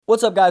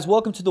What's up, guys?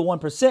 Welcome to the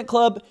 1%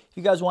 Club. If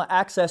you guys want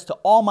access to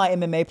all my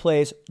MMA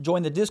plays,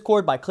 join the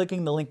Discord by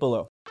clicking the link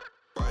below.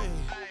 Okay,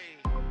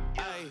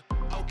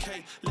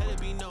 let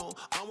it be known.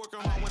 I'm working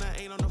hard when I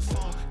ain't on the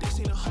phone. This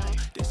ain't a home,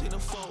 this ain't a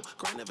phone.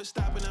 Grind never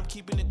stopping, I'm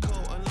keeping it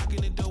cold.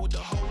 Unlocking the door with the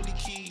holy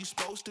key. You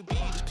supposed to be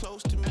this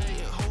close to me,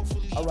 and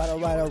hopefully. All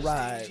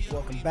right.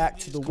 Welcome back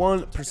to the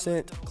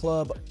 1%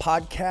 Club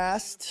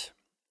podcast.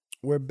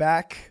 We're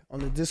back on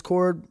the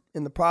Discord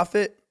in the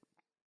Profit.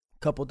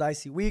 Couple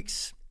dicey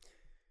weeks,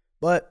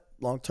 but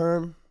long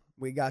term,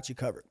 we got you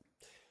covered.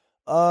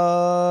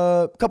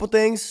 Couple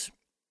things.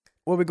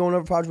 What are we going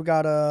over, Proj? We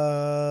got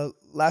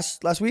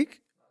last week.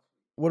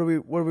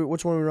 Which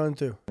one are we running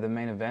through? The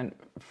main event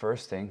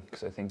first thing,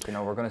 because I think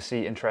we're going to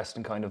see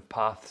interesting kind of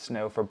paths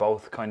now for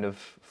both kind of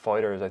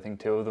fighters. I think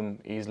two of them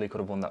easily could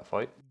have won that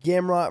fight.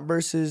 Gamrot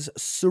versus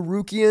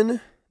Sarukian,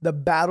 the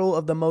battle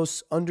of the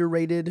most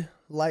underrated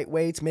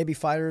lightweights, maybe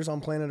fighters on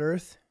planet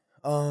Earth.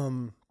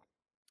 I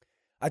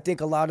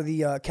think a lot of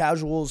the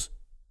casuals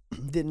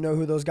didn't know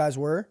who those guys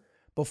were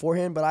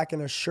beforehand, but I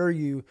can assure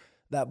you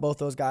that both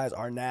those guys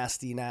are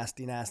nasty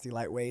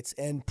lightweights,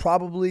 and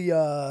probably.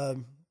 I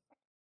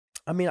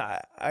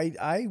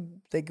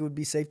think it would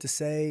be safe to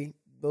say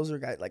those are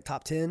guys like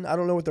top 10. I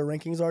don't know what their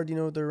rankings are. Do you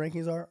know what their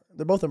rankings are?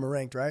 They're both of them are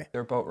ranked, right?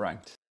 They're both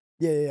ranked.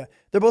 Yeah.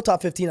 They're both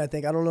top 15, I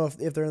think. I don't know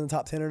if they're in the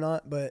top 10 or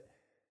not, but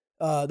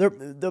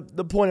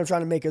the point I'm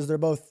trying to make is they're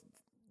both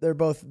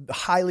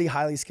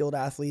highly skilled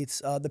athletes.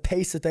 The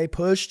pace that they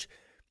pushed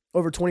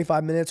over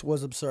 25 minutes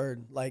was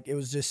absurd. Like, it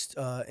was just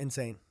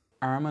insane.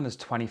 Arman is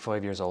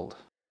 25 years old.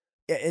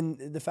 And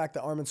the fact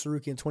that Arman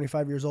Sarukian,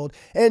 25 years old.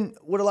 And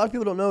what a lot of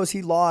people don't know is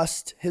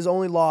his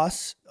only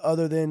loss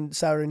other than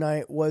Saturday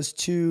night was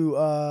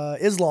to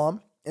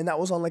Islam. And that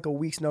was on like a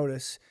week's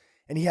notice.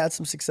 And he had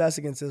some success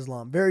against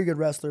Islam. Very good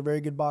wrestler,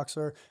 very good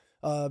boxer.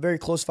 Very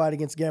close fight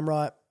against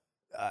Gamrot.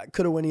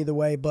 Could have went either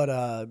way.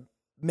 But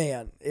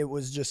man, it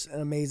was just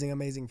an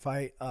amazing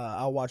fight.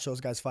 I'll watch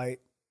those guys fight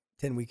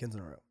 10 weekends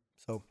in a row.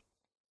 So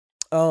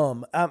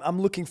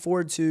I'm looking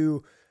forward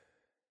to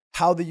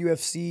how the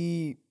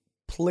UFC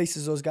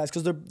places those guys,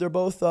 because they're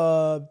both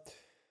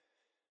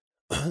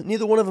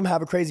neither one of them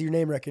have a crazy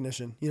name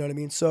recognition, you know what I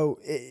mean? So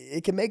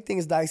it can make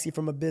things dicey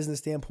from a business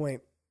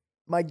standpoint.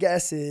 My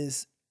guess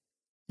is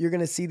you're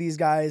going to see these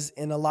guys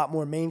in a lot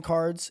more main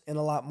cards and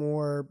a lot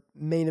more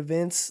main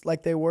events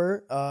like they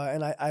were,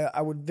 and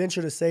I would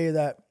venture to say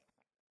that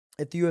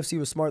if the UFC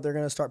was smart, they're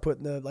going to start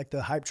putting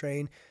the hype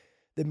train,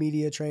 the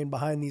media train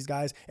behind these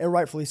guys, and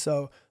rightfully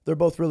so. They're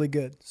both really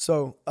good.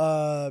 So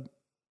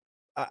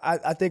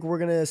I think we're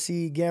going to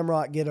see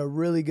Gamrot get a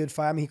really good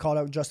fight. I mean, he called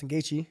out Justin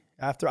Gaethje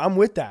after. I'm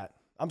with that.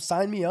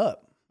 Sign me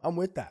up. I'm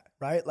with that,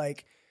 right?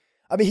 Like,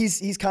 I mean,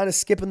 he's kind of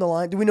skipping the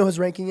line. Do we know his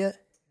ranking yet?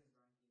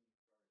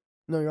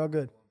 No, you're all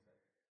good.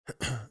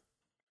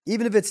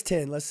 Even if it's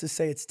 10, let's just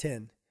say it's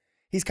 10.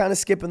 He's kind of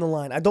skipping the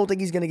line. I don't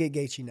think he's going to get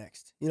Gaethje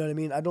next. You know what I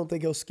mean? I don't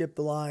think he'll skip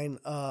the line.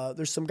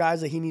 There's some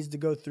guys that he needs to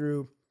go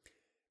through.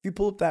 If you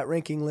pull up that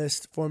ranking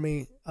list for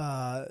me,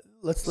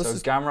 let's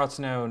Gamrot's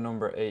now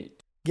number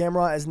 8.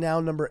 Gamrot is now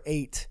number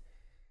 8.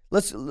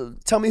 Let's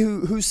tell me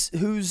who's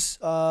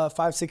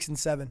 5, 6, and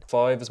 7.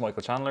 5 is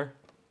Michael Chandler.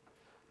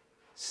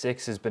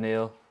 6 is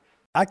Beneil.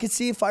 I could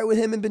see a fight with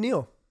him and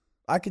Beneil.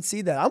 I could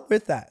see that. I'm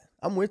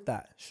with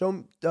that. Show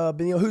me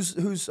Beneil.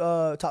 Who's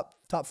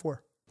top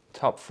 4?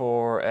 Top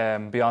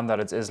 4. Beyond that,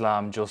 it's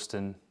Islam,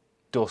 Justin,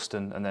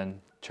 Dustin, and then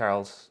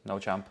Charles, no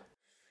champ.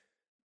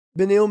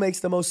 Beneil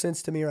makes the most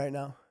sense to me right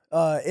now.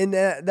 And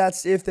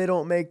that's if they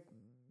don't make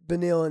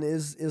Beneil and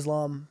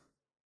Islam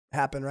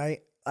happen,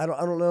 right? I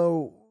don't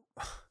know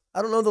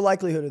the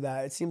likelihood of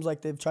that. It seems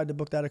like they've tried to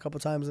book that a couple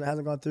times and it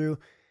hasn't gone through.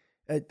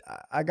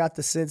 I got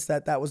the sense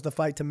that was the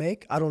fight to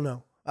make. I don't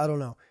know.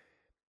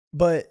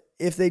 But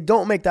if they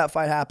don't make that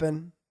fight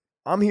happen,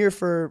 I'm here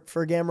for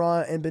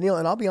Gamrot and Beneil,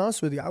 and I'll be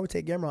honest with you, I would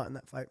take Gamrot in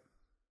that fight.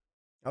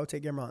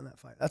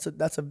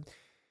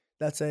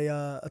 That's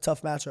a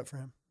tough matchup for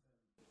him.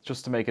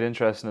 Just to make it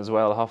interesting as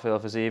well, Rafael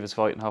Fiziev is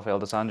fighting Rafael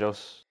dos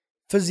Anjos.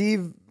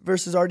 Fiziev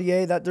versus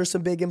RDA, that there's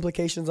some big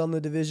implications on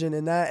the division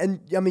in that. And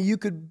I mean, you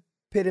could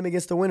pit him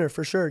against the winner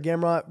for sure.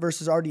 Gamrot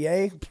versus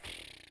RDA,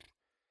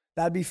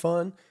 that'd be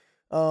fun.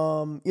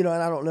 And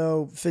I don't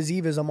know,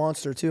 Fiziev is a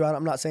monster too.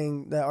 I'm not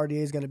saying that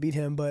RDA is going to beat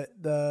him, but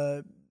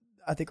I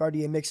think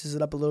RDA mixes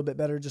it up a little bit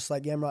better, just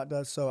like Gamrot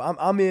does. So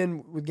I'm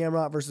in with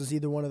Gamrot versus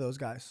either one of those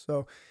guys.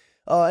 So,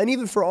 and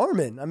even for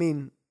Arman, I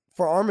mean,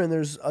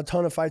 there's a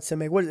ton of fights to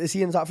make. What is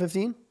he in the top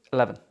 15?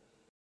 11.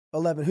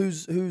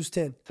 Who's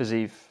 10?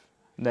 Fiziev.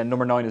 And then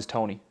number 9 is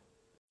Tony.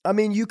 I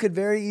mean, you could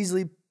very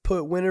easily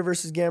put winner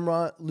versus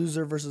Gamrot,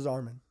 loser versus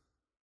Arman.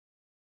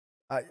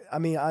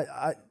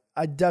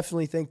 I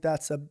definitely think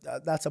that's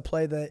a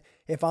play that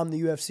if I'm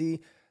the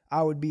UFC,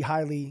 I would be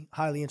highly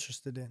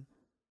interested in.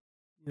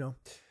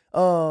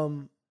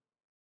 I'm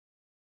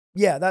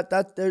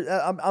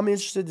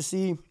interested to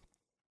see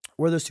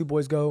where those two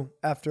boys go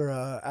after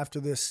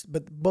this.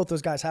 But both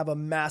those guys have a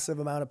massive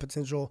amount of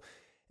potential,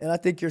 and I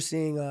think you're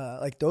seeing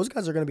like those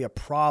guys are going to be a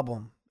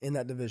problem in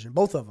that division,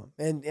 both of them.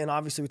 And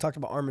obviously we talked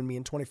about Armin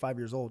being 25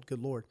 years old.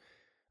 Good Lord.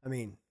 I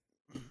mean,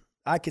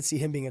 I could see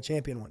him being a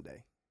champion one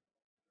day.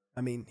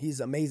 I mean, he's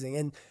amazing.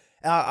 And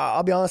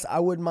I'll be honest, I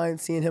wouldn't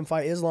mind seeing him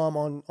fight Islam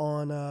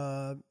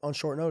on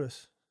short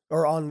notice,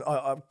 or on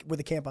with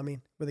the camp. I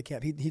mean, with the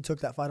camp, he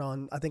took that fight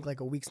on, I think, like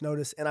a week's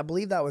notice, and I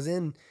believe that was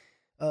in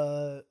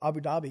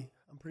Abu Dhabi.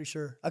 I'm pretty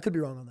sure. I could be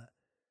wrong on that,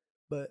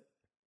 but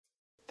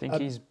I think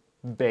he's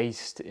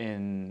based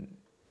in.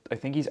 I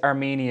think he's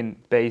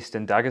Armenian, based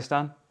in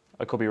Dagestan.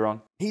 I could be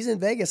wrong. He's in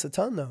Vegas a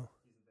ton though.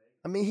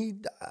 I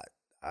mean,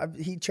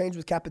 he trains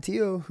with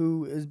Capetillo,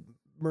 who is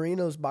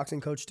Marino's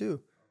boxing coach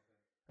too.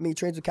 I mean, he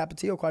trains with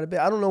Capetillo quite a bit.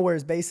 I don't know where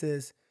his base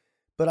is,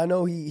 but I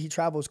know he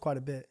travels quite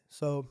a bit.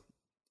 So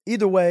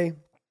either way,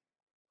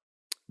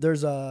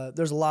 there's a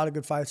lot of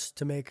good fights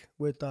to make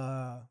with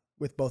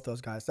both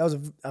those guys.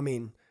 Those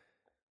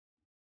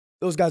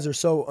guys are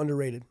so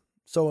underrated.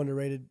 So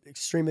underrated.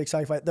 Extremely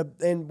exciting fight.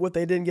 And what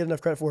they didn't get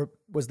enough credit for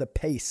was the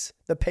pace.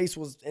 The pace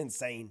was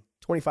insane.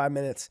 25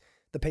 minutes.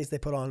 The pace they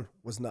put on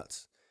was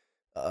nuts.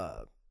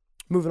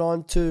 Moving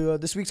on to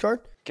this week's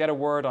card. Get a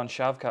word on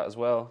Shavkat as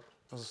well.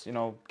 Because,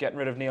 getting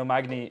rid of Neil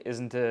Magny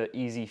isn't an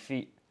easy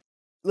feat.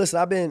 Listen,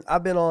 I've been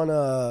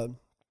on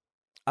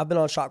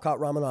Shavkat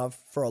Ramonov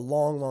for a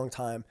long, long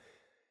time.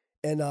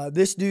 And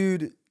this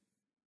dude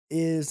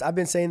is, I've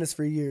been saying this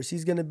for years.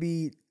 He's going to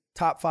be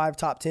top 5,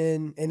 top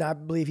 10, and I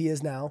believe he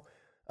is now.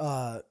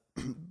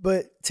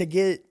 But to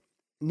get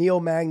Neil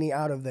Magny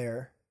out of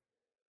there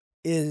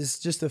is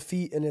just a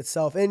feat in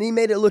itself. And he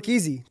made it look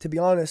easy, to be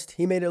honest.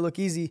 He made it look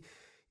easy.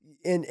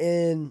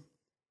 And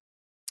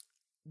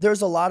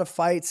there's a lot of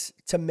fights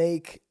to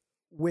make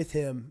with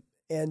him.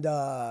 And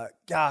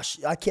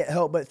gosh, I can't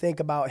help but think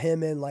about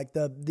him and like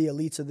the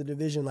elites of the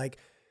division. Like,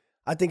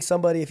 I think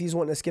somebody, if he's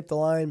wanting to skip the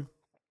line,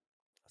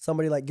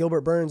 somebody like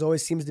Gilbert Burns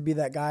always seems to be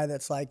that guy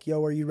that's like,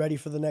 yo, are you ready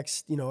for the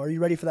next, are you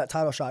ready for that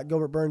title shot?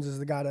 Gilbert Burns is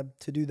the guy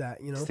to do that,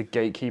 He's the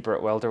gatekeeper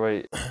at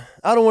welterweight.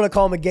 I don't want to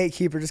call him a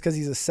gatekeeper just because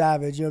he's a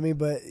savage, you know what I mean?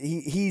 But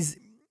he's,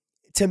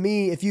 to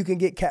me, if you can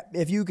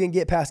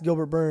get past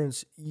Gilbert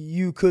Burns,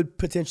 you could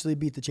potentially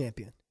beat the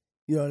champion.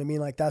 You know what I mean?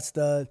 Like, that's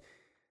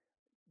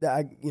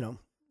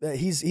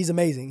he's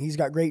amazing. He's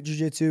got great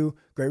jiu-jitsu,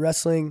 great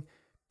wrestling,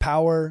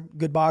 power,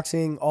 good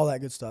boxing, all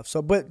that good stuff.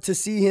 So, but to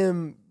see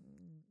him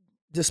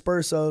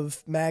disperse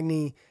of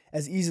Magny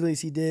as easily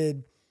as he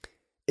did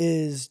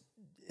is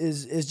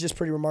just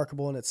pretty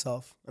remarkable in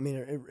itself. I mean,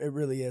 it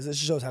really is. It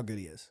just shows how good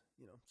he is.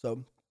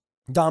 So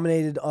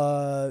dominated.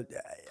 I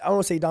don't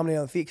want to say dominated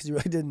on the feet because he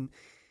really didn't.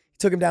 He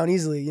took him down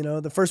easily.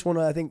 The first one,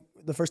 I think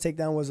the first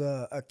takedown was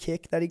a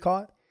kick that he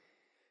caught.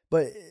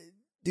 But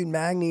dude,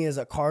 Magny is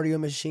a cardio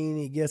machine.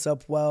 He gets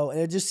up well, and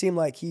it just seemed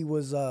like he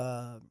was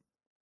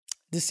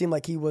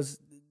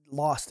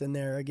lost in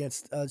there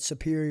against a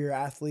superior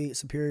athlete,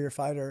 superior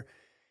fighter.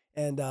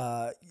 And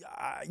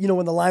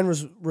when the line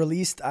was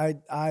released, I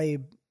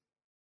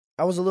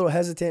was a little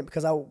hesitant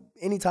because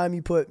anytime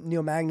you put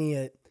Neil Magny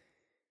at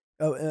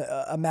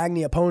a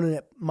Magny opponent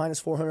at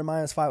 -400,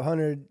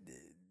 -500,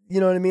 you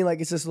know what I mean? Like,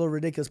 it's just a little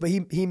ridiculous. But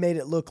he made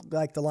it look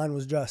like the line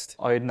was just.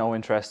 I had no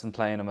interest in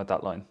playing him at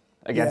that line.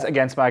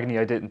 Against Magny,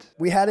 I didn't.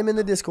 We had him in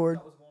the Discord.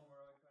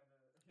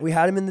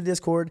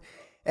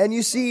 And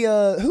you see,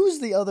 who's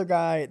the other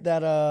guy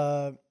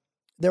that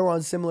they were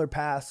on similar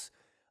paths?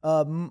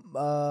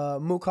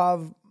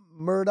 Mukov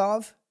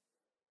Murdov.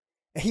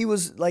 He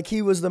was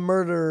the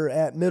murderer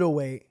at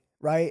middleweight,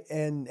 right?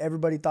 And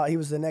everybody thought he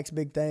was the next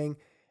big thing.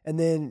 And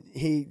then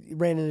he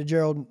ran into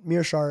Gerald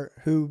Mearshart,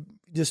 who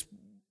just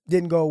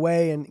didn't go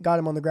away and got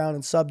him on the ground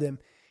and subbed him.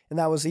 And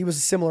he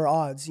was similar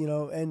odds,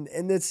 and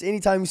it's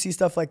anytime you see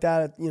stuff like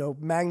that,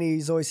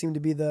 Magny's always seemed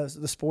to be the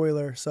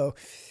spoiler. So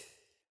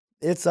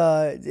it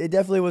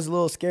definitely was a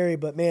little scary,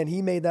 but man,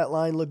 he made that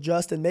line look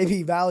just and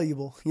maybe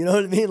valuable. You know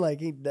what I mean?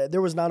 Like,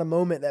 there was not a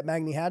moment that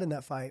Magny had in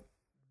that fight.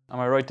 Am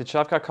I right? Did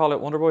Shavkat call it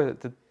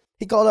Wonderboy?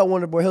 He called out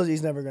Wonderboy.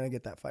 He's never going to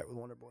get that fight with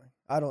Wonderboy.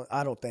 I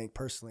don't think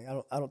personally.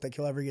 I don't think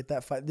he'll ever get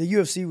that fight. The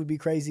UFC would be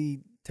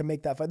crazy to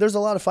make that fight. There's a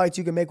lot of fights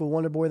you can make with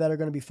Wonderboy that are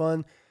going to be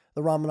fun.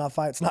 The Ramonov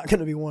fight's not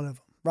going to be one of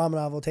them.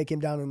 Ramonov will take him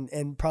down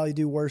and probably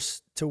do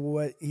worse to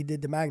what he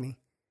did to Magny.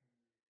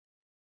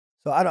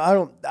 So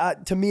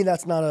to me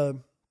that's not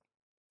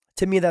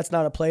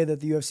a play that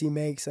the UFC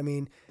makes. I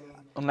mean,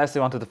 unless they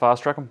wanted to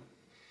fast track him.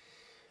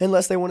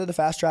 Unless they wanted to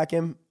fast track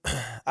him,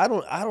 I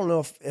don't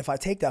know if I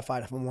take that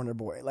fight from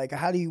Wonderboy. Like,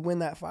 how do you win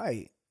that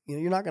fight?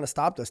 You're not going to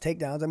stop those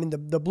takedowns. I mean,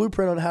 the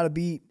blueprint on how to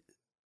beat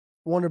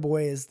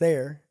Wonderboy is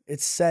there.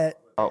 It's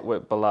set.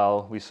 With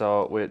Bilal, we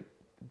saw it with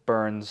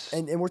Burns.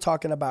 And we're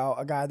talking about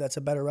a guy that's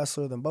a better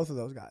wrestler than both of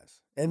those guys.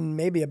 And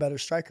maybe a better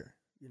striker,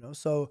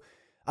 So,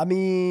 I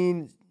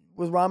mean,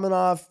 with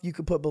Ramonov, you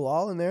could put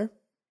Bilal in there.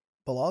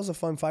 Bilal's a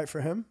fun fight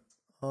for him.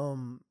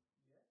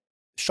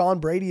 Sean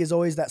Brady is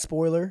always that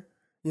spoiler.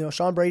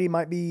 Sean Brady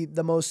might be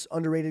the most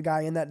underrated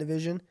guy in that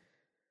division.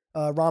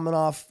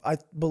 Ramonov, I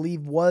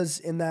believe, was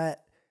in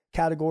that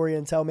category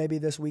until maybe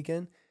this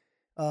weekend.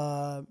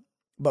 But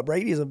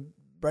Brady's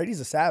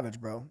a savage,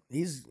 bro.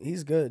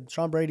 He's good.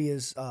 Sean Brady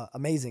is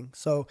amazing.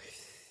 So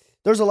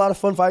there's a lot of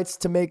fun fights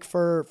to make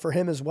for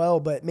him as well.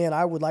 But man,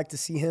 I would like to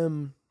see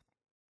him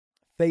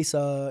face.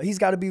 He's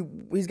got to be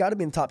in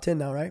the top 10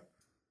 now, right?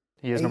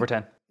 He is number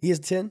 10. He is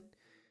 10.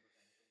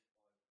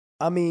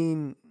 I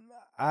mean,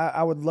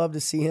 I would love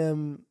to see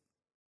him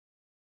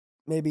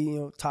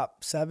maybe,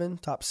 top 7,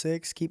 top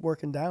 6, keep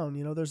working down.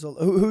 There's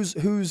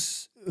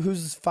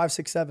who's 5,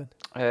 6, 7?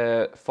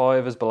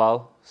 5 is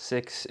Bilal,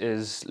 6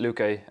 is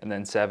Luque, and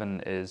then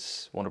 7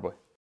 is Wonderboy.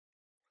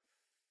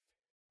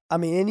 I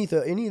mean,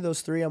 any of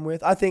those three I'm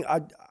with. I think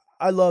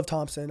I love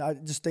Thompson. I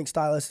just think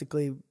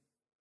stylistically,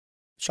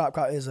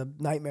 Shopcott is a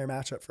nightmare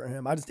matchup for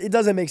him. It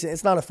doesn't make sense.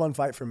 It's not a fun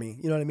fight for me.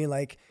 You know what I mean?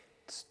 Like,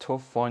 it's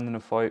tough finding a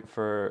fight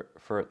for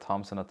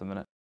Thompson at the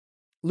minute.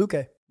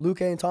 Luque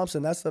and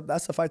Thompson. That's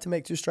the fight to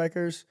make. 2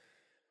 strikers.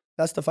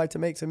 That's the fight to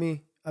make to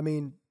me. I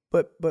mean,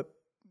 but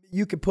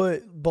you could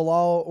put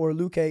Bilal or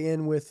Luque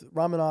in with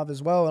Romanov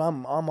as well,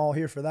 and I'm all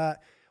here for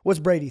that. What's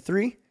Brady?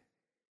 3?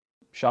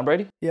 Sean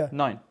Brady? Yeah.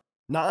 9.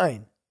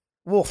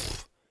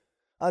 Woof.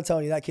 I'm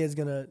telling you, that kid's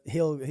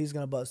he's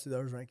gonna bust through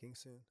those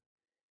rankings soon.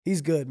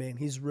 He's good, man.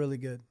 He's really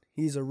good.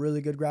 He's a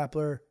really good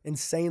grappler,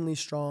 insanely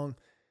strong.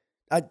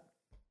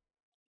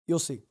 You'll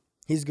see.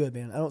 He's good,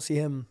 man. I don't see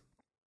him.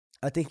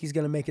 I think he's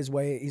gonna make his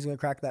way. He's gonna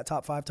crack that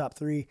top 5, top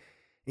 3. And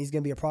he's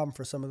gonna be a problem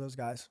for some of those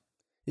guys.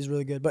 He's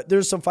really good. But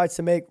there's some fights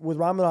to make with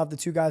Romanov. The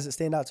 2 guys that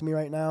stand out to me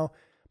right now,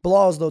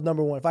 Bilal is the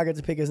number 1. If I get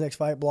to pick his next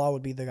fight, Bilal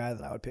would be the guy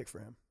that I would pick for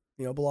him.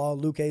 Bilal,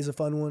 Luque is a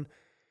fun one.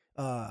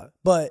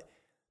 But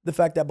the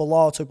fact that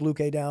Bilal took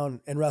Luque down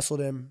and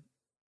wrestled him,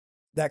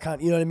 that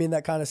kind, you know what I mean?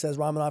 That kind of says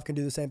Romanov can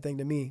do the same thing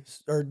to me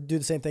or do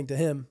the same thing to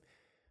him.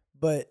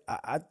 But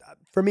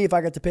for me, if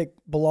I got to pick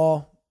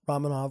Bilal,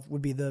 Romanov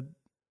would be the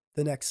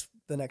next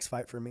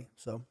fight for me.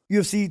 So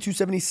UFC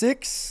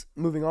 276.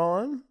 Moving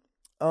on.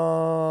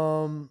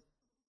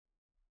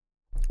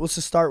 Let's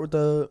just start with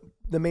the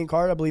main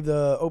card. I believe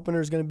the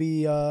opener is going to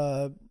be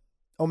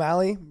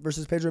O'Malley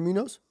versus Pedro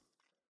Munoz.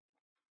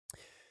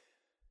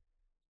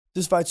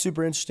 This fight's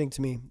super interesting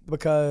to me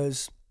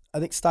because I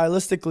think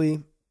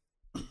stylistically,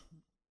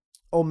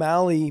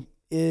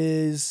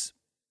 O'Malley's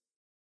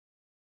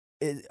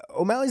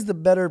the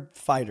better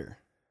fighter,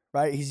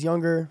 right? He's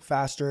younger,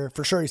 faster.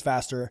 For sure he's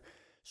faster,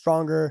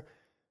 stronger,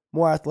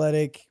 more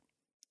athletic.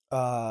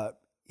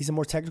 He's a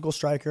more technical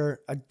striker.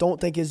 I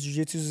don't think his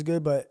jiu-jitsu is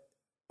good, but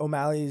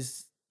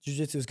O'Malley's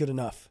jiu-jitsu is good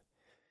enough.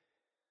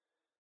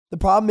 The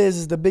problem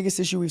is the biggest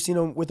issue we've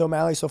seen with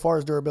O'Malley so far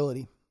is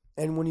durability.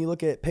 And when you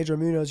look at Pedro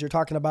Munoz, you're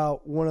talking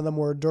about one of the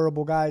more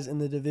durable guys in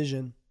the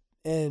division.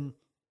 And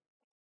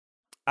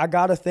I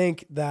got to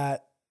think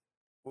that,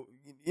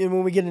 and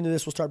when we get into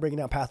this, we'll start breaking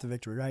down path to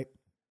victory, right?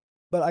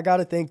 But I got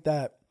to think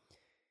that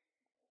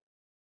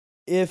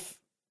if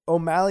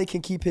O'Malley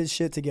can keep his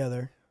shit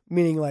together,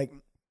 meaning like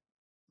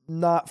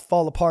not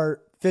fall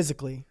apart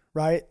physically,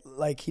 right?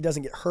 Like he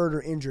doesn't get hurt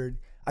or injured,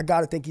 I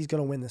got to think he's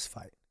going to win this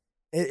fight.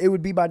 It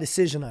would be by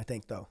decision, I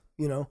think, though,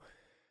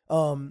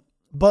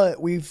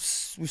 But we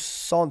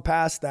saw in the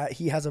past that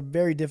he has a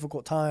very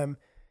difficult time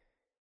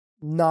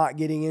not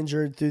getting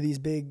injured through these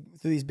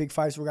big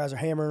fights where guys are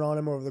hammering on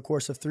him over the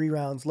course of 3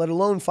 rounds, let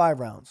alone 5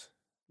 rounds.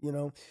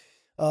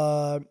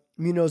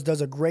 Munoz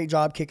does a great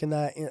job kicking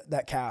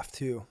that calf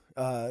too.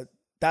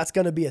 That's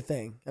going to be a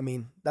thing. I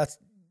mean,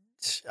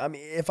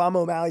 if I'm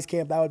O'Malley's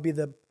camp, that would be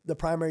the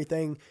primary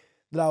thing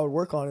that I would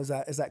work on is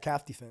that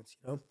calf defense.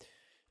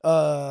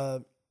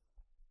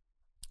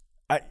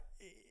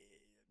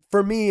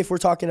 For me, if we're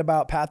talking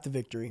about path to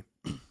victory,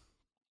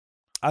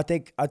 I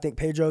think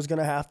Pedro's going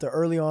to have to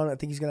early on. I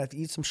think he's going to have to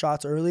eat some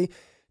shots early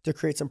to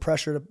create some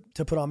pressure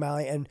to put on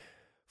O'Malley and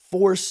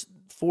force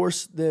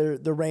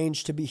the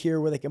range to be here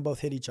where they can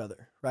both hit each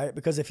other, right?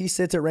 Because if he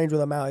sits at range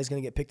with O'Malley, he's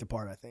going to get picked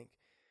apart, I think.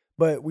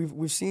 But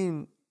we've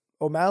seen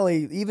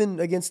O'Malley even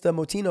against the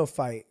Motino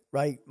fight,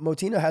 right?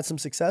 Motino had some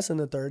success in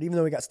the third, even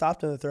though he got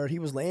stopped in the third. He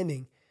was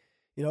landing,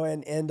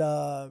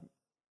 and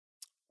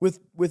with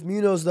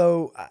Munoz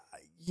though.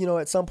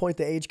 At some point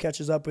the age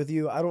catches up with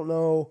you. I don't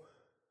know.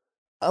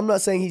 I'm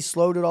not saying he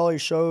slowed at all. He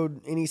showed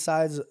any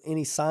signs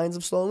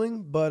of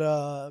slowing,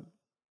 but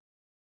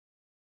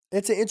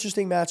it's an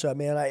interesting matchup,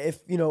 man. If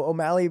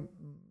O'Malley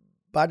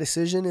by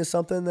decision is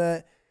something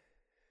that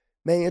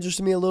may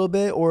interest me a little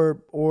bit,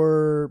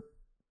 or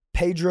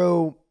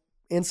Pedro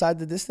inside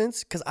the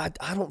distance, because I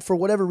don't, for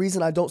whatever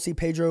reason, I don't see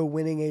Pedro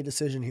winning a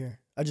decision here.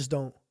 I just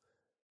don't.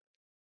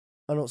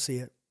 I don't see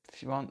it.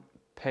 If you want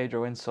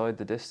Pedro inside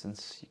the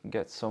distance, you can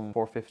get some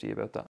 450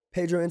 about that.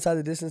 Pedro inside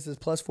the distance is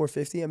plus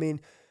 450. I mean,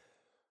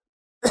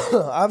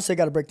 obviously I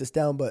got to break this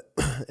down, but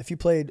if you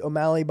played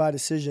O'Malley by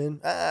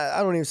decision, I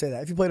don't even say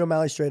that. If you played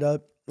O'Malley straight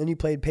up and you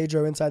played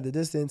Pedro inside the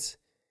distance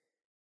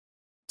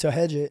to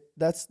hedge it,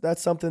 that's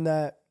something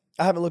that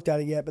I haven't looked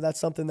at it yet, but that's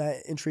something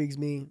that intrigues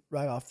me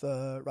right off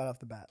the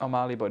bat.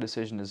 O'Malley by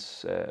decision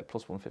is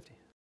plus 150.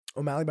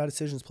 O'Malley by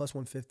decision is plus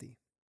 150.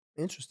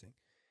 Interesting.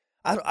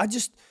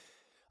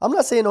 I'm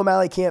not saying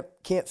O'Malley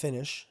can't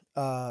finish,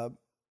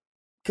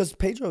 because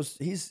Pedro's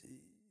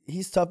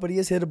he's tough, but he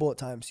is hittable at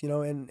times,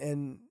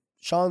 and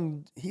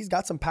Sean, he's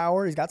got some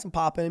power, he's got some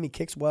pop in him, he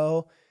kicks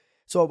well,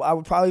 So I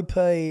would probably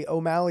play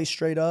O'Malley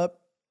straight up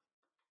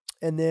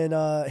and then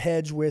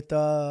hedge with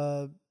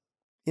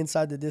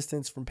inside the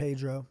distance from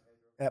Pedro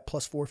at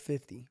plus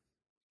 450.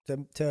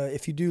 To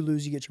if you do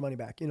lose, you get your money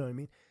back. You know what I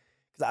mean?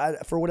 Because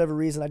for whatever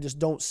reason, I just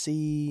don't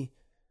see.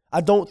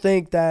 I don't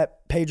think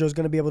that Pedro's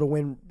going to be able to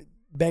win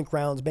bank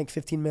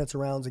 15 minutes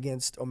of rounds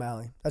against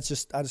O'Malley. I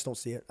just don't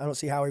see it. I don't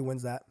see how he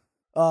wins that.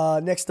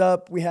 Next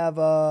up, we have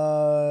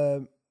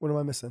what am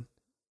I missing?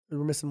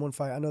 We're missing one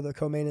fight. I know the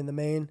co-main and the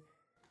main.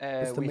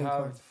 We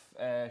have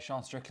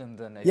Sean Strickland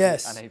and AP.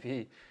 Yes. And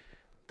AP.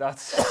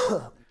 That's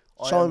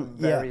Sean, I'm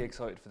very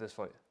excited for this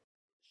fight.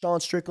 Sean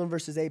Strickland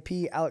versus AP,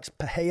 Alex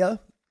Pereira.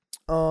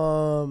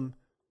 I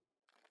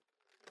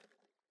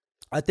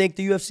think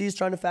the UFC is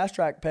trying to fast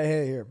track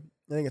Pereira here.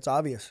 I think it's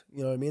obvious.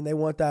 You know what I mean? They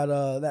want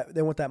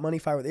that money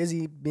fight with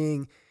Izzy,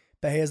 being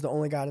Pereira's the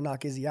only guy to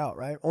knock Izzy out,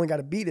 right? Only guy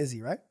to beat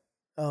Izzy, right?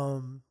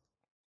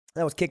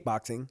 That was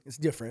kickboxing. It's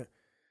different.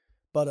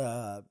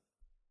 But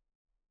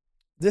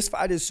this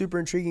fight is super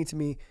intriguing to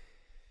me.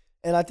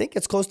 And I think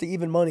it's close to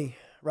even money,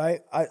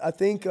 right? I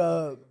think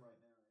I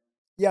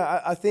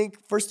think,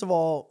 first of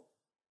all,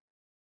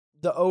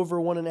 the over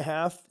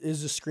 1.5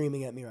 is just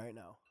screaming at me right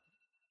now.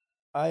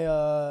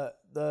 I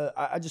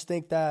just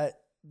think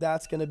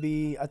that's gonna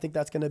be a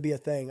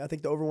thing. I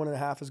think the over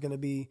 1.5 is gonna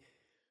be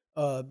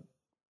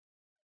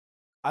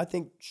I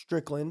think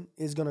Strickland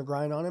is gonna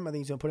grind on him. I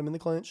think he's gonna put him in the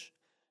clinch.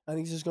 I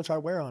think he's just gonna try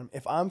to wear on him.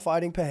 If I'm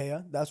fighting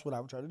Pereira, that's what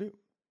I would try to do.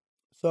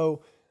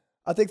 So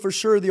I think for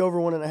sure the over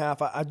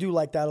 1.5, I do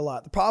like that a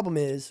lot. The problem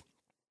is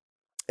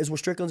what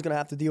Strickland's gonna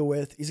have to deal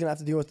with. He's gonna have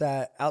to deal with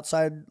that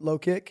outside low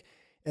kick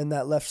and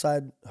that left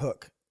side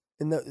hook.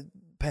 And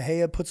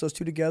Pereira puts those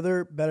two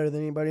together better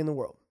than anybody in the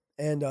world.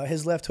 And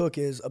his left hook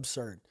is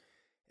absurd.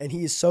 And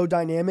he is so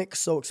dynamic,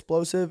 so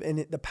explosive,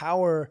 and the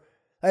power.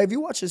 If you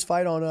watch his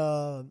fight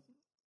on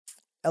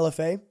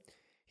LFA,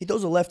 he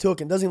throws a left hook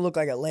and doesn't even look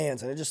like it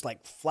lands, and it just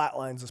like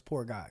flatlines this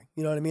poor guy.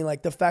 You know what I mean?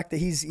 Like the fact that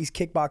he's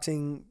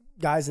kickboxing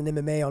guys in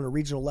MMA on a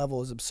regional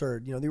level is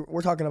absurd. You know,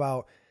 we're talking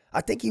about.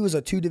 I think he was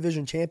a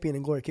 2-division champion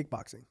in Glory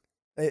Kickboxing.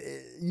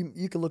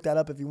 You can look that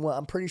up if you want.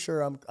 I'm pretty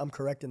sure I'm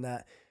correct in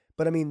that.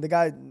 But I mean, the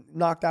guy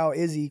knocked out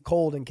Izzy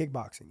cold in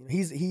kickboxing. You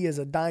know, he is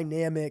a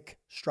dynamic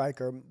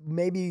striker.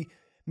 Maybe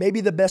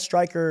the best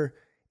striker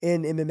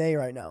in MMA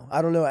right now.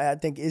 I don't know. I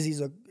think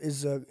Izzy's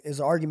is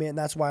an argument, and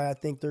that's why I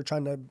think they're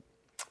trying to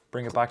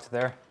bring it back to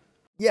there.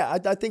 Yeah,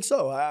 I think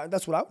so.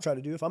 That's what I would try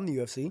to do if I'm the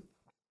UFC.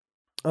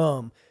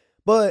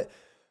 But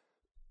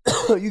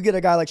you get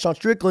a guy like Sean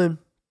Strickland.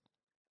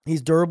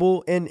 He's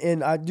durable,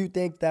 and I do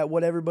think that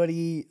what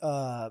everybody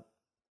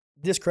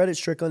discredits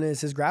Strickland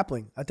is his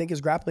grappling. I think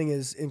his grappling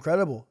is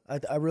incredible.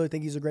 I really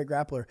think he's a great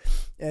grappler.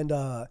 And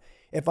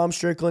if I'm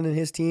Strickland and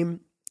his team,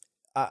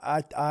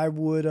 I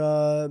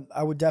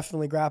would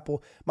definitely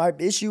grapple. My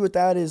issue with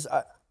that is,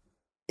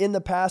 in the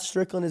past,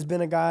 Strickland has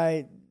been a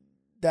guy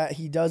that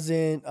he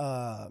doesn't,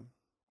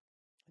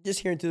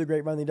 just hearing through the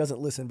grapevine, he doesn't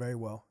listen very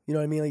well. You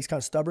know what I mean? Like, he's kind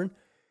of stubborn.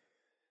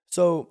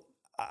 So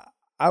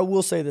I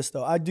will say this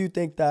though. I do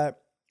think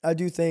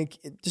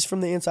just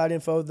from the inside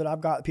info that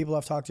I've got, people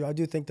I've talked to, I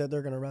do think that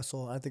they're going to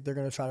wrestle. I think they're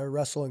going to try to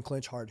wrestle and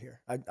clinch hard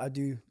here. I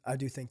do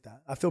think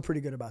that. I feel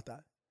pretty good about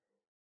that.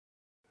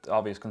 The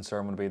obvious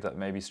concern would be that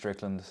maybe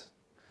Strickland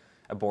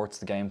aborts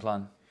the game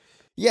plan.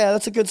 Yeah,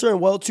 that's a concern.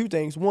 Well, two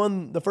things.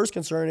 One, the first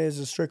concern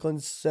is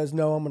Strickland says,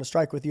 no, I'm going to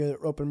strike with you at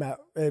open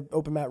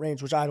mat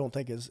range, which I don't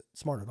think is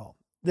smart at all.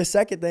 The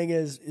second thing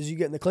is you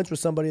get in the clinch with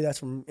somebody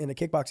that's in a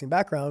kickboxing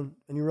background,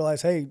 and you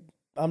realize, hey,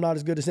 I'm not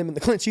as good as him in the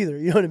clinch either.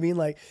 You know what I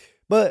mean?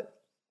 But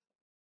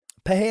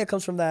Pereira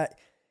comes from that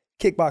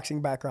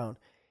kickboxing background.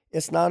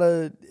 It's not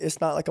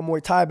like a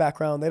Muay Thai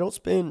background. They don't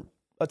spend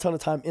a ton of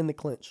time in the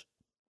clinch.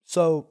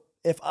 So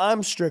if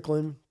I'm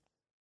Strickland,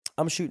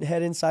 I'm shooting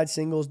head inside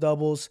singles,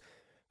 doubles,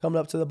 coming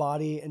up to the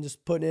body and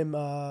just putting him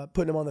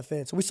on the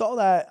fence. We saw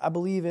that, I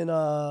believe, in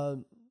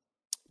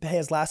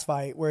Pereira's last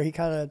fight where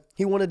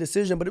he won a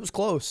decision, but it was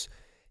close.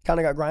 Kind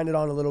of got grinded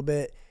on a little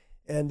bit.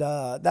 And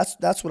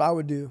that's what I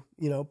would do.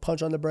 You know,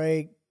 punch on the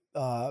brake,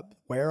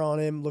 wear on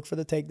him, look for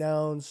the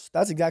takedowns.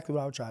 That's exactly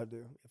what I would try to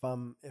do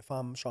if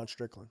I'm Sean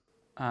Strickland.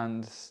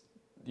 And,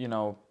 you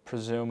know,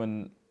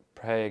 presuming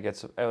Pereira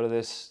gets out of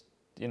this,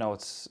 you know,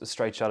 it's a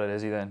straight shot at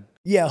Izzy then.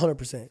 Yeah,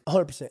 100%.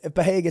 100%. If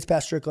Pereira gets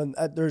past Strickland,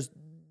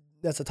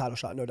 that's a title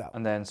shot, no doubt.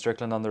 And then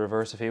Strickland on the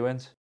reverse if he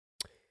wins?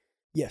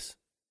 Yes.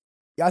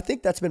 Yeah, I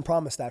think that's been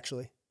promised,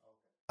 actually.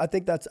 I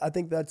think that's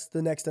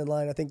the next in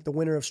line. I think the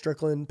winner of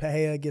Strickland,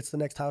 Pereira, gets the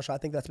next title shot. I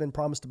think that's been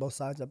promised to both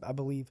sides, I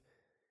believe.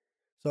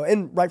 So,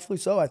 and rightfully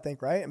so, I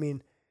think, right? I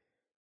mean,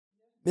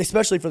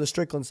 especially for the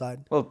Strickland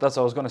side. Well, that's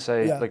what I was going to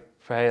say. Yeah. Like,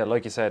 Pereira,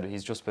 like you said,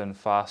 he's just been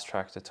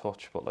fast-tracked a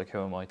touch, but, like, who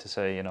am I to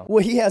say, you know?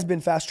 Well, he has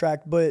been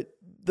fast-tracked, but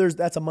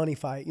that's a money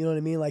fight. You know what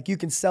I mean? Like, you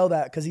can sell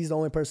that because he's the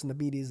only person to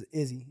beat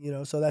Izzy, you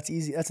know? So that's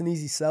easy. That's an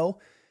easy sell.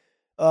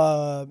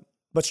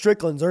 But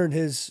Strickland's earned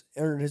his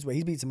way.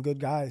 He's beat some good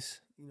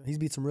guys. You know, he's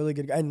beat some really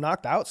good guys and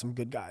knocked out some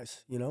good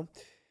guys, you know?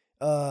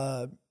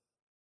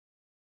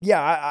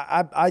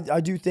 Yeah,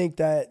 I do think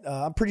that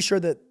I'm pretty sure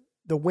that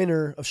the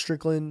winner of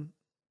Strickland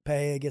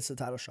Pereira gets the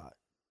title shot.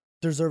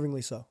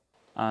 Deservingly so.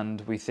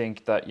 And we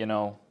think that,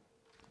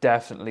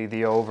 definitely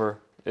the over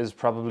is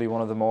probably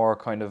one of the more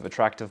kind of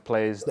attractive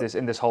plays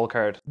in this whole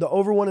card. The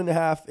over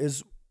 1.5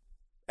 is,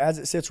 as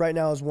it sits right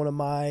now, is one of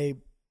my,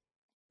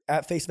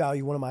 at face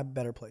value, one of my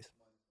better plays.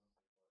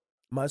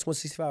 Minus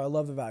 165, I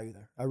love the value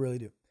there. I really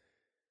do.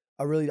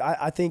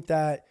 I think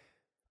that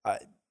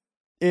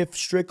if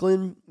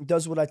Strickland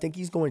does what I think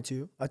he's going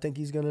to, I think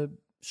he's going to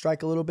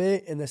strike a little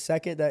bit. And the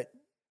second that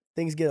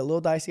things get a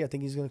little dicey, I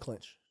think he's going to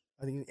clinch.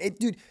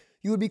 Dude,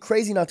 you would be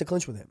crazy not to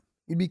clinch with him.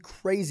 You'd be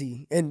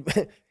crazy. And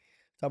talk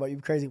about you'd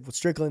be crazy. Well,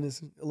 Strickland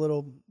is a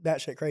little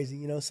batshit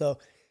crazy, So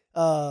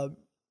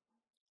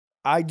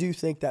I do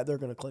think that they're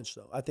going to clinch,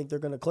 though. I think they're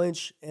going to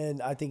clinch,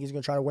 and I think he's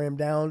going to try to wear him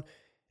down,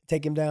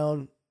 take him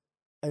down.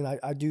 And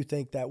I do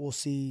think that we'll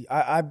see.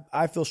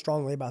 I feel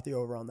strongly about the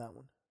over on that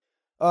one.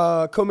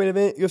 Co-main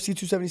event, UFC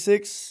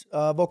 276,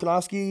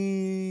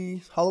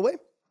 Volkanovski, Holloway.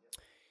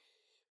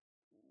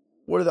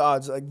 What are the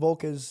odds? Like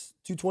Volk is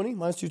 220,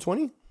 minus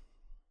 220?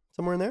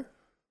 Somewhere in there?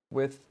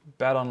 With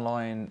Bet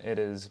Online, it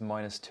is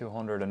minus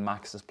 200 and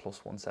Max is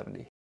plus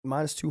 170.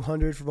 Minus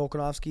 200 for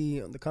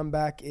Volkanovski. The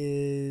comeback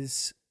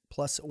is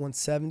plus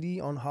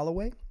 170 on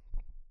Holloway.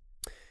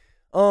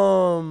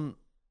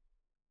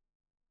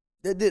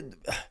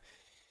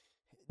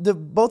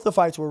 Both the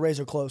fights were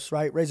razor close,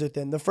 right? Razor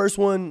thin. The first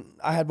one,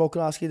 I had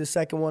Volkanovski. The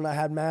second one, I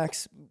had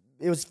Max.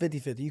 It was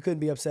 50-50. You couldn't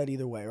be upset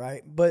either way,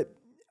 right? But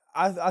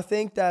I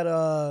think that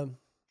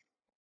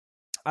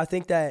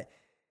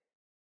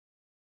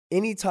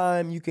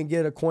anytime you can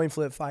get a coin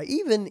flip fight,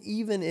 even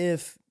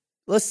if,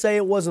 let's say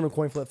it wasn't a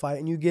coin flip fight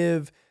and you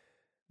give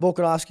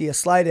Volkanovski a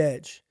slight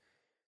edge,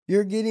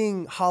 you're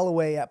getting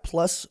Holloway at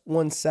plus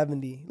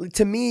 170.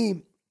 To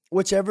me,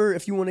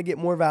 if you want to get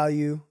more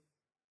value,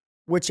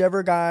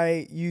 whichever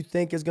guy you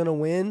think is going to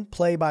win,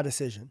 play by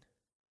decision.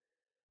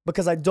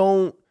 Because I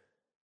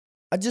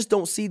just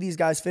don't see these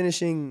guys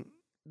finishing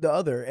the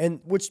other. And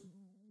what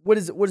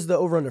is the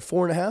over under?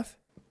 4.5?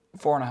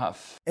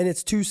 4.5. And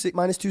it's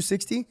minus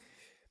 260.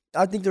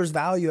 I think there's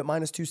value at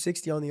minus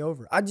 260 on the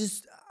over. I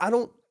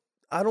don't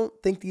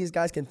think these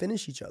guys can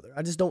finish each other.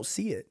 I just don't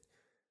see it.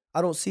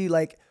 I don't see,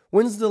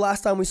 when's the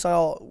last time we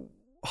saw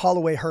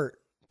Holloway hurt?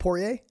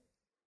 Poirier?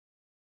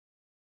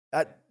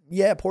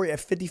 Poirier,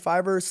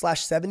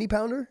 55er/70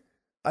 pounder.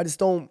 I just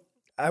don't.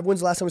 When's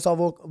the last time we saw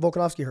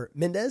Volkanovski hurt?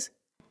 Mendez?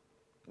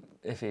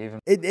 If he even.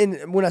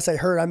 And when I say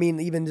hurt, I mean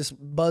even just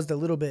buzzed a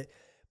little bit.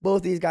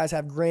 Both these guys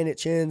have granite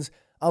chins.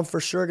 I'm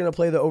for sure going to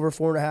play the over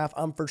 4.5.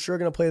 I'm for sure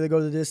going to play the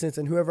go the distance.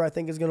 And whoever I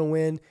think is going to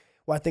win,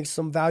 I think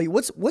some value.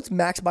 What's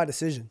max by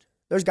decision?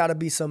 There's got to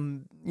be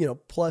some,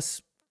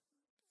 plus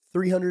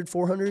 300,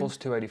 400. Plus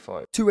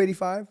 285.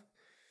 285.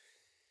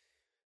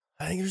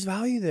 I think there's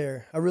value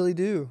there. I really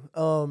do.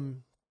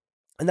 And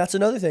that's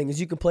another thing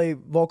is you can play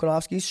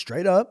Volkanovski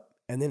straight up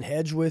and then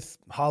hedge with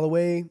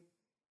Holloway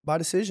by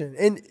decision.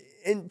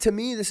 And to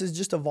me, this is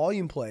just a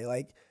volume play.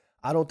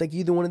 I don't think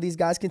either one of these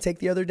guys can take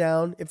the other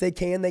down. If they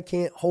can, they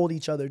can't hold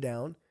each other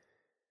down.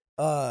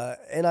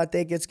 And I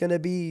think it's going to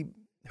be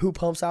who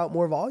pumps out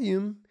more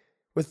volume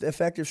with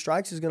effective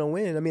strikes is going to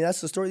win. I mean,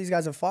 that's the story. These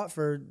guys have fought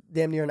for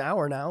damn near an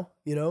hour now,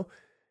 And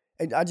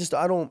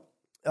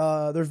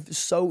they're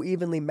so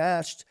evenly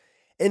matched.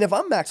 And if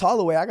I'm Max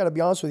Holloway, I got to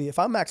be honest with you. If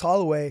I'm Max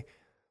Holloway,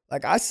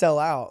 I sell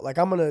out.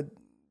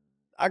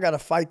 I got to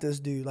fight this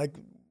dude. I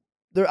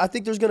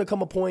think there's going to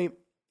come a point,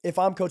 if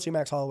I'm coaching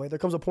Max Holloway, there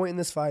comes a point in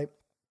this fight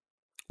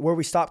where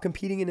we stop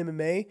competing in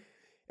MMA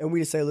and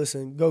we just say,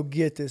 listen, go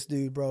get this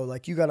dude, bro.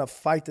 You got to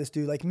fight this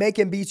dude. Make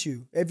him beat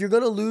you. If you're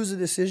going to lose a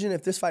decision,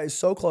 if this fight is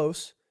so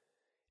close,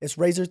 it's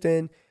razor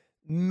thin,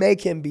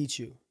 make him beat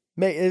you.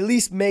 At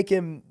least make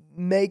it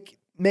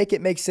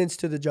make sense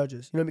to the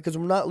judges, because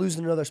we're not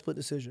losing another split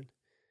decision.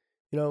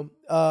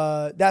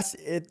 That's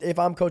it. If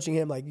I'm coaching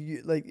him,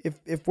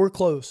 if we're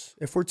close,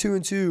 if we're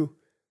 2-2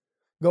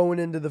 going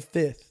into the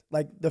fifth,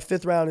 the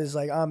fifth round is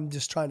I'm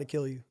just trying to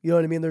kill you. You know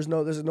what I mean? There's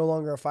no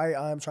longer a fight.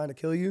 I'm trying to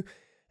kill you.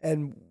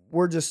 And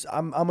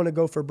I'm going to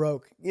go for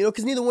broke,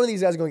 because neither one of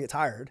these guys are going to get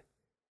tired.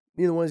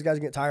 Neither one of these guys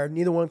get tired.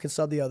 Neither one can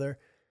sub the other.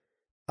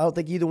 I don't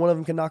think either one of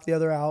them can knock the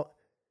other out.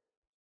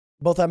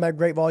 Both of them have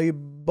great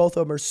volume. Both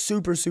of them are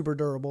super, super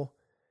durable.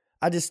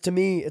 To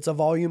me, it's a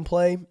volume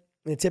play.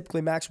 And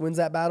typically Max wins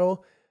that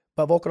battle,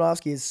 but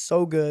Volkanovski is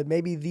so good,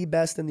 maybe the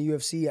best in the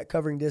UFC at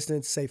covering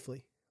distance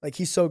safely.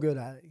 He's so good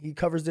at it. He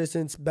covers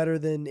distance better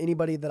than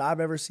anybody that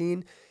I've ever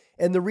seen.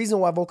 And the reason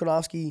why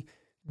Volkanovski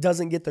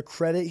doesn't get the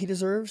credit he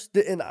deserves,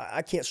 and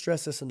I can't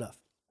stress this enough,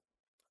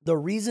 the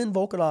reason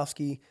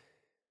Volkanovski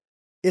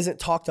isn't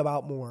talked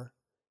about more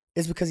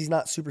is because he's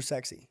not super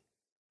sexy.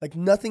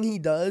 Nothing he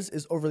does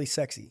is overly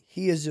sexy.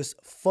 He is just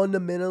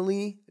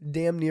fundamentally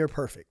damn near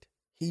perfect.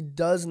 He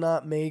does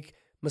not make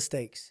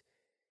mistakes.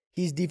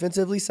 He's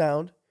defensively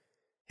sound.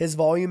 His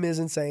volume is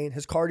insane.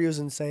 His cardio is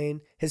insane.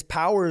 His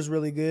power is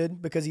really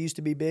good because he used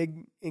to be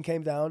big and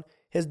came down.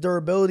 His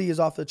durability is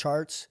off the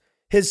charts.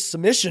 His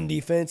submission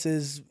defense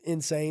is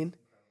insane.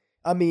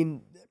 I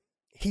mean,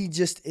 he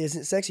just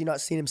isn't sexy. You're not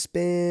seeing him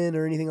spin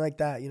or anything like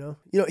that, you know?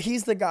 You know,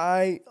 he's the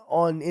guy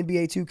on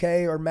NBA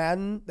 2K or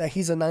Madden that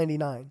he's a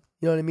 99.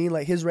 You know what I mean?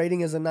 Like his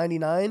rating is a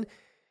 99,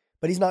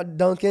 but he's not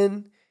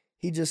dunking.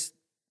 He just,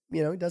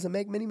 you know, he doesn't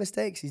make many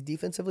mistakes. He's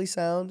defensively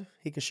sound.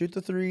 He can shoot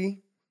the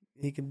three.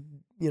 He can,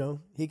 you know,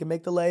 he can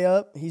make the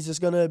layup. He's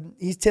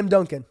Tim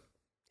Duncan.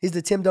 He's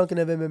the Tim Duncan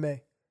of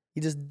MMA.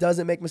 He just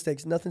doesn't make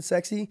mistakes. Nothing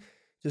sexy,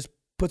 just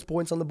puts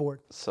points on the board.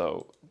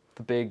 So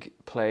the big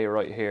play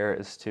right here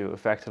is to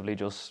effectively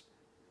just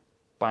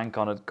bank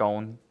on it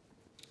going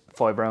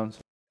 5 rounds.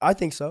 I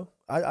think so.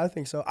 I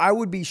think so. I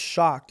would be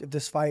shocked if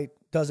this fight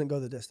doesn't go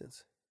the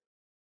distance.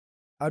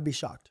 I'd be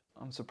shocked.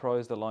 I'm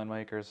surprised the line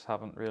makers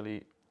haven't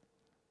really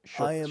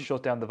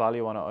shut down the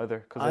value on it either,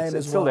 because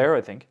it's still well. there,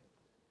 I think.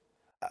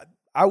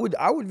 I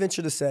would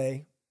venture to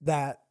say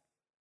that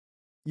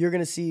you're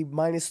going to see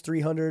minus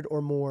 300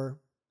 or more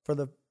for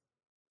the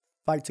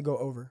fight to go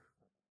over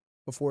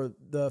before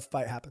the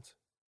fight happens.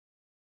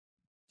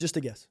 Just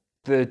a guess.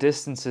 The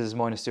distance is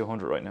minus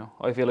 200 right now.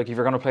 I feel like if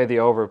you're going to play the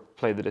over,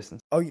 play the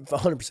distance. Oh,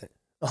 100%.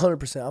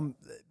 100%. I'm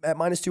at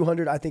minus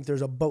 200. I think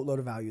there's a boatload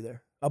of value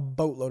there. A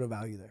boatload of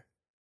value.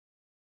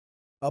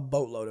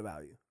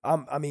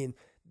 I mean,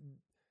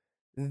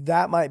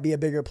 that might be a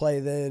bigger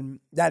play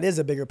that is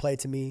a bigger play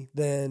to me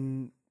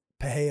than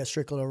Pereira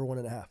Strickland over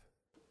 1.5.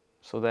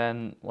 So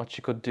then what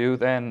you could do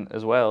then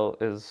as well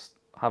is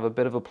have a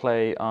bit of a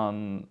play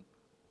on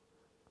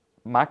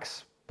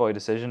Max by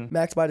decision.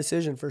 Max by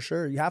decision for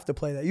sure. You have to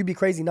play that. You'd be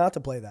crazy not to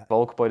play that.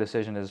 Volk by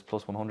decision is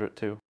plus 100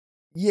 too.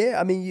 Yeah,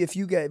 I mean, if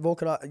you get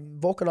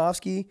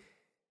Volkanovski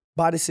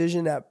by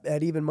decision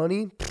at even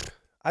money,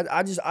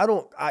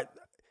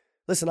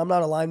 listen, I'm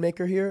not a line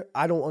maker here.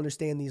 I don't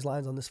understand these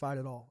lines on this fight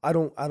at all. I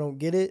don't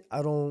get it.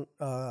 I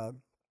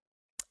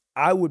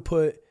would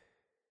put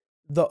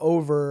the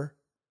over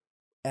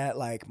at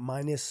like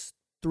minus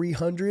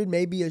 300,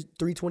 maybe a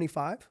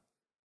 325.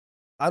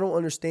 I don't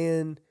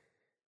understand.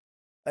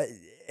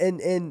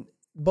 And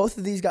both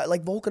of these guys,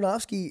 like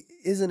Volkanovski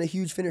isn't a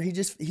huge finisher. He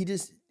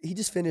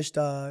just finished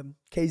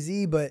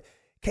KZ, but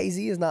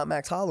KZ is not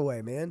Max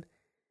Holloway, man.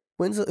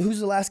 Who's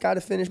the last guy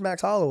to finish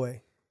Max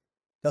Holloway?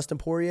 Dustin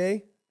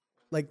Poirier,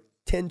 like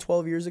 10,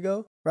 12 years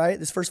ago, right?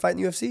 This first fight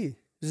in the UFC.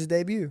 This is his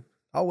debut.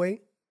 I'll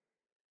wait.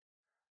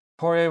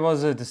 Poirier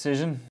was a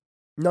decision.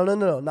 No,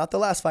 not the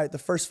last fight, the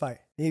first fight.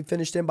 He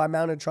finished him by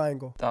mounted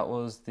triangle. That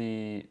was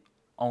the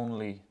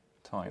only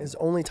time. His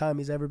only time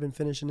he's ever been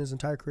finished in his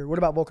entire career. What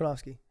about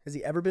Volkanovski? Has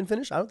he ever been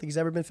finished? I don't think he's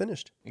ever been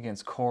finished.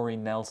 Against Corey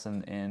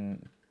Nelson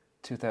in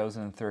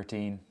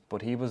 2013,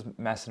 but he was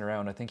messing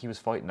around. I think he was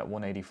fighting at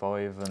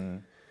 185,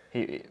 and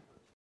he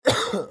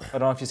I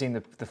don't know if you've seen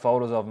the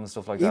photos of him and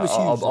stuff like that. He was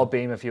huge, I'll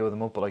beam a few of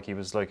them up, but like he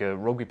was like a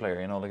rugby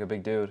player, you know, like a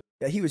big dude.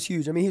 Yeah, he was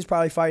huge. I mean, he was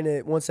probably fighting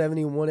at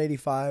 170,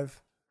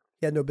 185.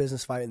 He had no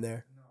business fighting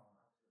there.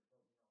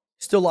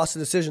 Still lost the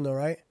decision though,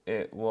 right?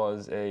 It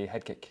was a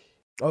head kick.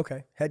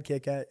 Okay, head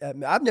kick at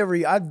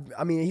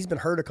I mean, he's been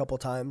hurt a couple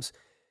times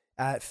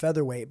at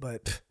featherweight,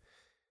 but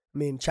I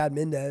mean, Chad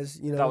Mendez,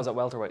 you know. That was at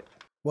welterweight.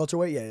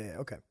 Welterweight? Yeah,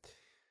 okay.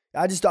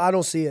 I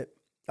don't see it.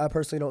 I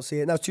personally don't see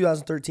it. And that was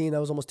 2013. That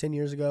was almost 10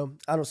 years ago.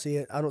 I don't see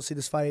it. I don't see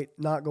this fight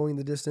not going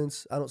the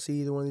distance. I don't see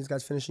either one of these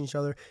guys finishing each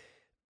other.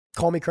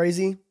 Call me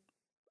crazy.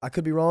 I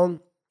could be wrong.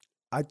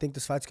 I think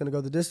this fight's going to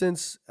go the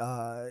distance.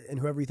 And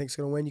whoever you think is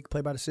going to win, you can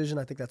play by decision.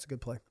 I think that's a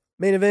good play.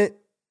 Main event,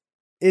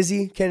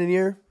 Izzy,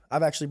 Cannonier.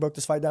 I've actually broke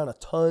this fight down a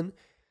ton.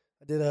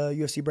 I did a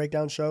UFC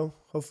breakdown show.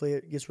 Hopefully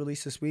it gets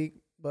released this week.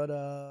 But,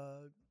 I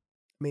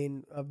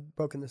mean, I've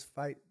broken this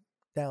fight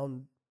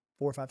down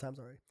 4 or 5 times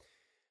already.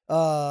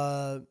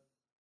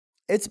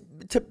 It's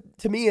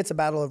to me, it's a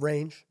battle of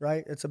range,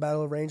 right? It's a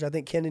battle of range. I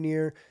think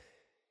Cannonier,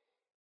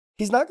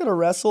 he's not going to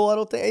wrestle.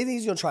 I think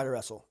he's going to try to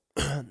wrestle.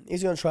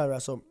 He's going to try to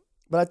wrestle.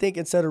 But I think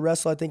instead of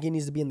wrestle, I think he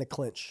needs to be in the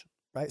clinch,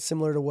 right?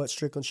 Similar to what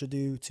Strickland should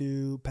do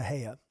to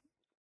Pereira.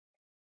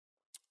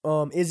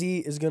 Izzy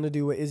is going to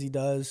do what Izzy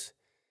does.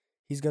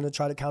 He's going to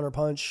try to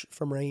counterpunch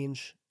from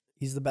range.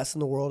 He's the best in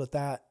the world at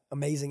that.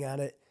 Amazing at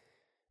it.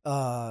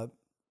 But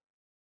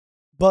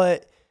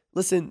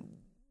listen,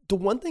 the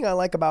one thing I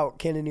like about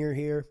Cannonier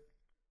here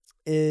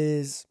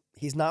is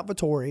he's not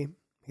Vettori.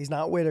 He's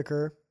not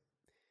Whitaker.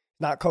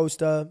 Not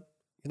Costa.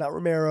 He's not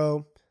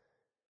Romero.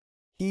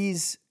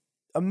 He's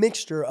a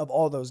mixture of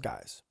all those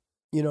guys.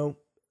 You know,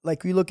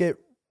 like we look at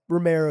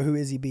Romero, who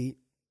Izzy beat.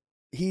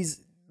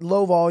 He's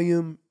low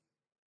volume,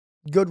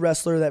 good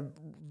wrestler that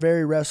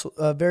very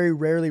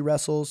rarely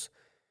wrestles,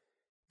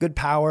 good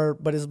power,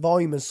 but his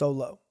volume is so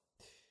low.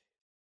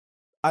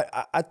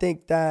 I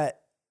think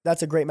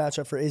that's a great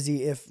matchup for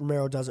Izzy if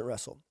Romero doesn't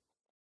wrestle.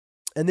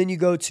 And then you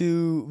go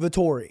to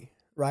Vettori,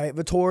 right?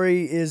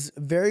 Vettori is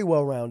very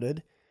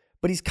well-rounded,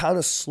 but he's kind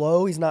of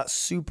slow. He's not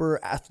super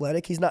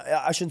athletic.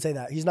 I shouldn't say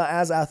that. He's not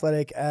as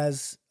athletic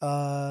as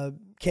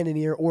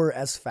Cannonier or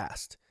as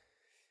fast.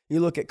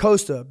 You look at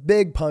Costa,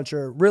 big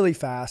puncher, really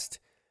fast,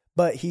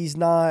 but he's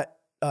not,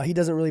 he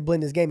doesn't really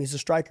blend his game. He's a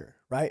striker,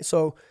 right?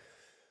 So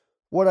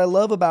what I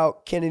love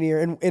about Cannonier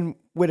and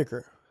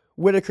Whitaker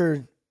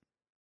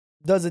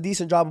does a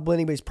decent job of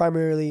blending, but he's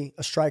primarily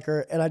a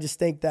striker. And I just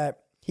think that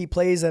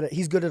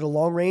he's good at a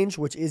long range,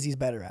 which Izzy's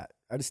better at.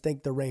 I just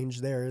think the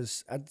range there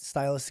is,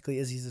 stylistically,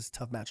 Izzy's is a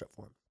tough matchup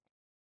for him.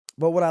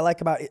 But what I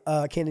like about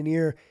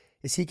Cannonier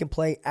is he can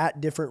play at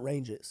different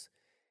ranges.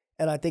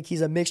 And I think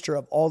he's a mixture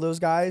of all those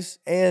guys,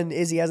 and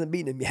Izzy hasn't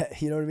beaten him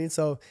yet. You know what I mean?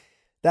 So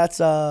that's,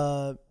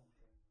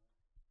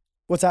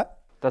 what's that?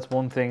 That's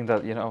one thing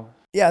that,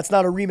 Yeah, it's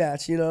not a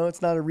rematch,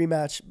 it's not a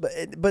rematch.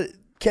 But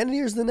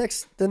Cannonier's the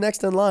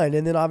next in line.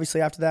 And then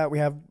obviously after that, we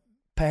have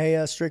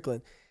Pereira,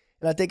 Strickland.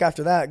 And I think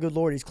after that, good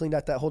Lord, he's cleaned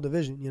out that whole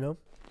division,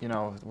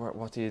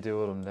 what do you do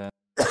with him then?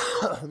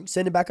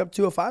 Send him back up to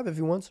 205 if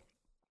he wants.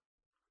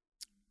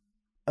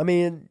 I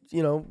mean,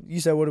 you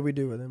said, what do we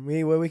do with him?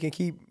 We can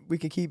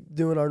keep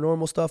doing our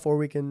normal stuff, or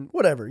we can,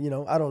 whatever,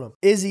 I don't know.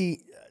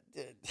 Izzy,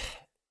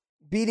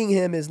 beating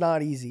him is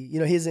not easy.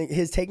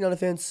 His takedown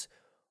defense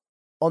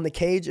on the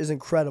cage is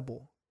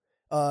incredible.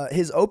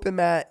 His open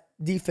mat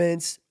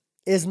defense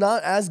is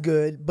not as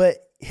good, but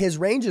his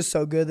range is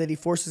so good that he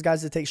forces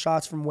guys to take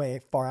shots from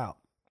way far out.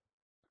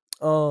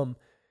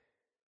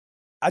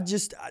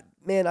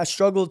 I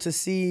struggle to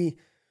see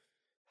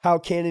how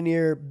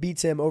Cannonier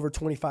beats him over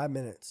 25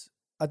 minutes.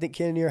 I think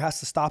Cannonier has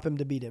to stop him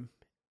to beat him.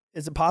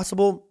 Is it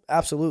possible?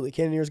 Absolutely.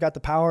 Cannonier's got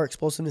the power,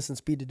 explosiveness, and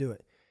speed to do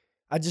it.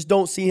 I just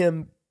don't see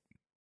him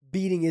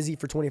beating Izzy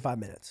for 25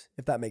 minutes,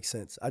 if that makes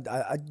sense.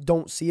 I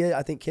don't see it.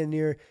 I think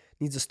Cannonier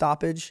needs a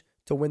stoppage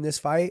to win this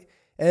fight.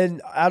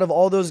 And out of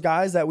all those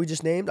guys that we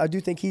just named, I do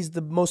think he's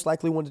the most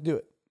likely one to do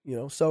it.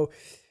 So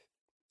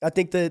I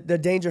think the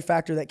danger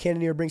factor that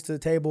Cannonier brings to the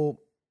table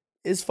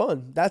is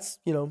fun. That's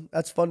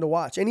fun to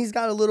watch. And he's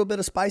got a little bit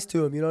of spice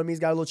to him. He's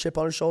got a little chip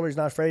on his shoulder. He's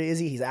not afraid of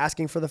Izzy. He's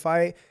asking for the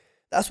fight.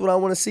 That's what I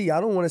want to see.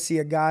 I don't want to see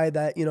a guy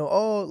that,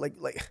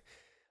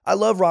 I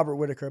love Robert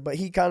Whitaker, but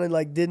he kind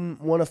of didn't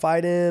want to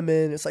fight him.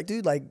 And it's like,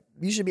 dude,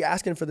 you should be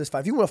asking for this fight.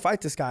 If you want to fight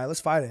this guy, let's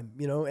fight him,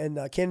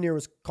 and Cannonier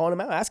was calling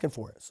him out, asking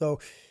for it. So,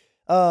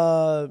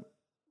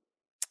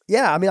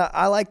 yeah, I mean,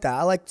 I like that.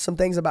 I like some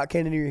things about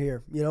Cannonier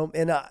here,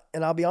 and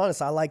I'll be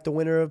honest, I like the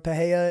winner of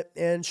Pereira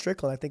and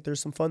Strickland. I think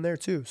there's some fun there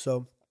too.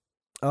 So,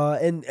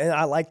 and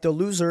I like the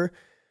loser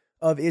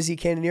of Izzy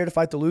Cannonier to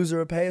fight the loser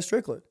of Pereira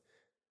Strickland.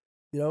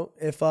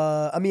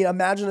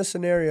 Imagine a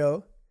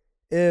scenario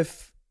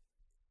if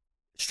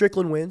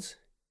Strickland wins,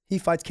 he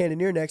fights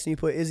Cannonier next, and you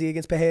put Izzy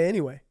against Pereira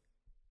anyway.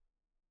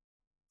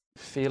 I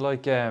feel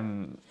like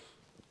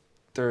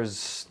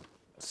there's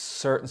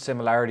certain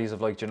similarities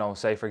of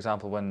say for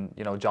example when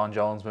John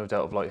Jones moved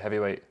out of light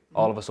heavyweight,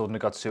 all of a sudden it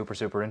got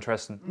super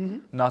interesting. Mm-hmm.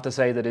 Not to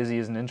say that Izzy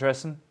isn't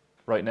interesting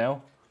right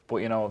now,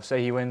 but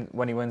say when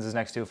he wins his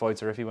next two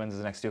fights, or if he wins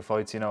his next two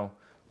fights,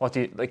 what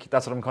do you like?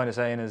 That's what I'm kind of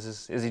saying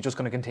is he just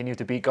going to continue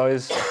to beat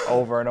guys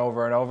over and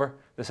over and over,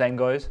 the same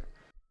guys?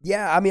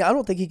 Yeah, I mean, I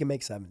don't think he can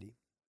make 70.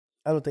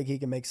 I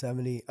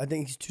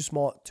think he's too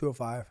small at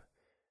 205.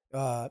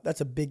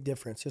 That's a big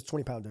difference. It's a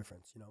 20-pound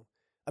difference,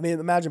 I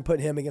mean, imagine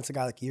putting him against a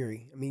guy like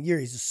Yuri. I mean,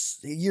 Yuri's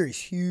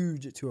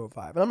huge at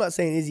 205. And I'm not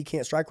saying Izzy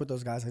can't strike with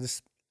those guys. I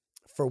just,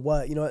 for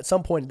what? At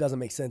some point it doesn't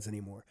make sense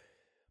anymore.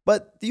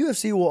 But the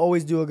UFC will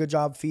always do a good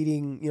job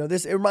feeding,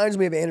 this. It reminds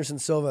me of Anderson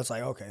Silva. It's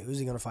like, okay, who's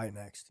he going to fight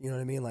next? You know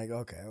what I mean? Like,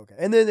 okay.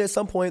 And then at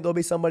some point there'll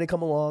be somebody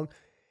come along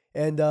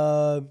and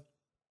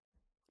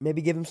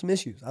maybe give him some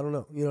issues. I don't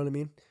know. You know what I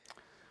mean?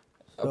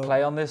 A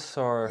play on this,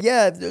 or?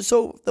 Yeah,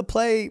 so the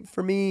play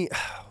for me,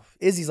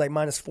 Izzy's like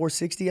minus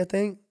 460, I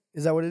think.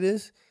 Is that what it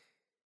is?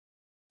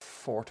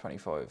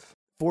 425.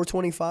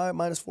 425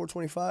 minus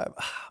 425.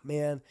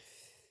 Man,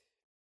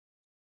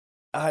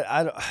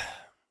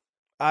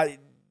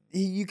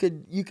 you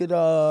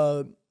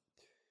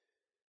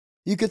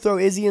could throw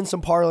Izzy in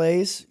some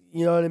parlays.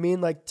 You know what I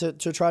mean? Like to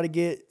try to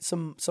get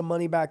some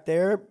money back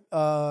there.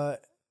 And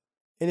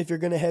if you're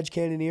gonna hedge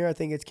Cannonier, I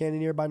think it's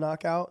Cannonier by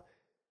knockout.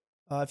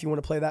 If you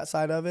want to play that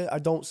side of it, I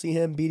don't see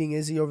him beating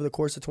Izzy over the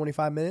course of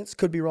 25 minutes.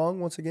 Could be wrong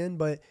once again,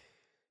 but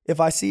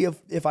if I see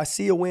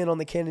a win on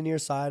the Cannonier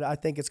side, I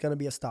think it's going to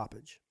be a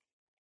stoppage.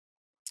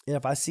 And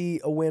if I see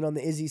a win on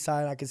the Izzy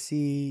side, I could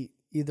see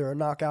either a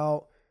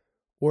knockout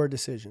or a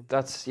decision.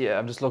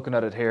 I'm just looking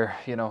at it here.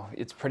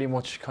 It's pretty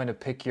much kind of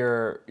pick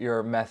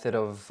your method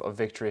of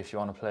victory if you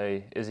want to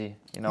play Izzy,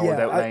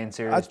 without laying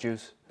serious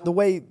juice. The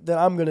way that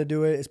I'm going to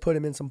do it is put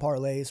him in some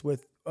parlays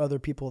with other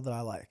people that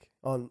I like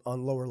on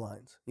lower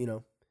lines.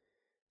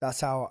 That's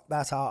how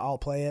I'll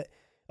play it.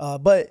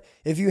 But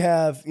if you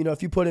have,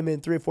 if you put him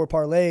in 3 or 4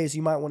 parlays,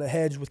 you might want to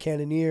hedge with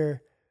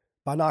Cannonier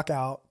by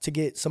knockout to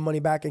get some money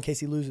back in case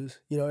he loses.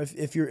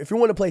 If you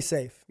want to play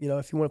safe,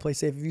 if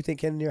you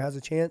think Cannonier has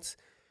a chance,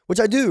 which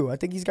I do, I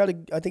think he's got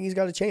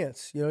a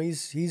chance.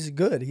 He's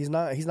good. He's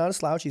not a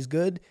slouch. He's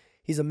good.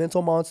 He's a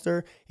mental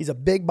monster. He's a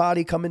big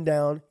body coming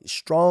down. He's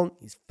strong.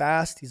 He's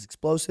fast. He's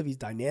explosive. He's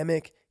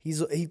dynamic. He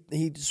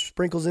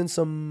sprinkles in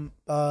some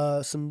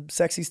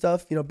sexy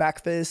stuff.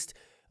 Back fist.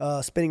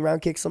 Spinning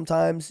round kicks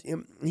sometimes.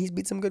 He's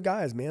beat some good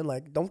guys, man.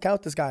 Like, don't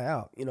count this guy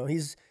out.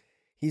 There's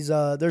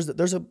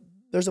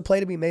a play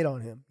to be made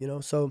on him.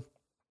 So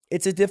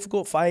it's a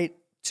difficult fight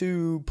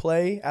to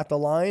play at the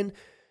line,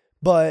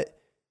 but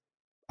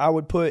I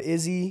would put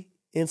Izzy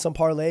in some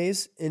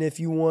parlays. And if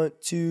you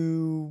want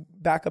to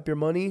back up your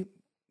money,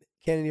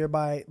 Cannonier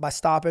by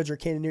stoppage or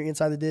Cannonier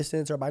inside the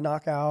distance or by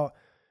knockout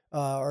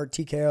or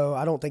TKO.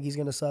 I don't think he's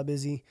going to sub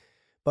Izzy,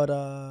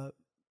 but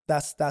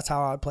that's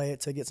how I would play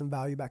it to get some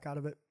value back out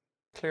of it.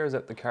 Clears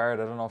out the card.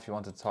 I don't know if you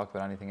wanted to talk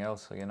about anything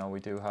else. You know, we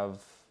do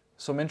have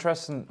some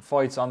interesting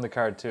fights on the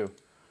card too.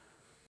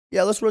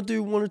 Yeah, let's run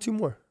through one or two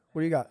more.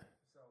 What do you got?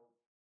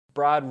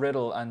 Brad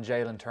Riddle and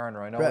Jalen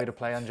Turner. I know we had to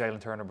play on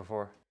Jalen Turner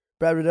before.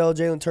 Brad Riddle,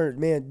 Jalen Turner.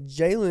 Man,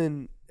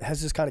 Jalen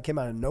has just kind of came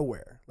out of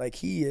nowhere. Like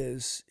he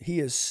is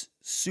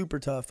super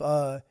tough.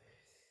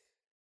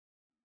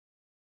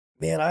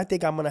 Man, I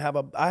think I'm gonna have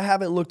I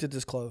haven't looked at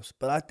this close,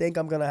 but I think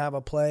I'm gonna have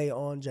a play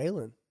on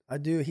Jalen. I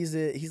do. He's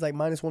like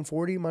minus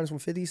 140, minus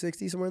 150,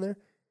 60, somewhere in there.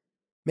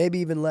 Maybe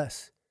even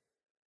less.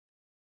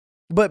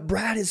 But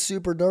Brad is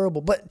super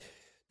durable. But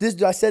this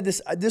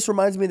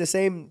reminds me of the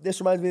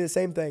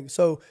same thing.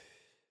 So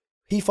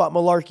he fought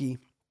Malarkey.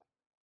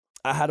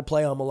 I had to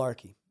play on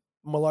Malarkey.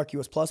 Malarkey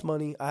was plus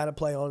money. I had to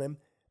play on him.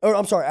 Or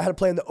I'm sorry, I had to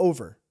play on the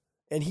over.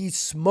 And he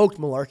smoked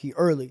Malarkey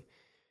early.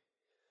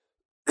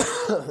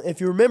 If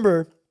you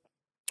remember,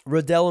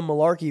 Riddell and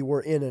Malarkey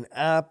were in an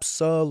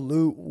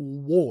absolute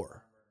war.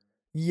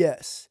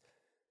 Yes.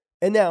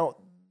 And now,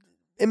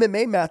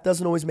 MMA math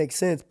doesn't always make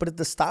sense, but if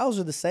the styles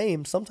are the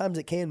same, sometimes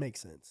it can make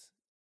sense.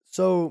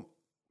 So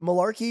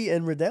Malarkey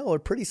and Riddell are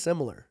pretty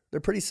similar. They're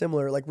pretty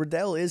similar. Like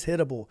Riddell is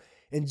hittable,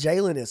 and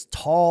Jalen is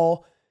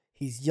tall.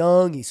 He's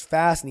young, he's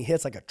fast, and he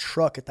hits like a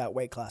truck at that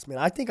weight class. Man,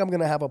 I think I'm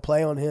going to have a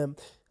play on him,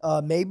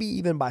 maybe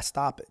even by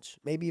stoppage.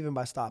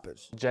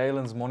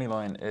 Jalen's money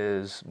line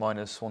is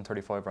minus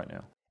 135 right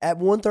now. At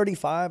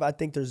 135, I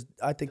think there's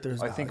I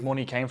think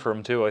money came for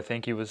him too. I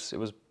think it was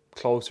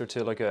closer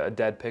to like a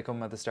dead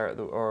pick'em at the start of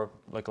or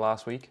like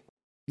last week.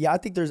 Yeah, I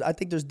think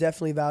there's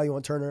definitely value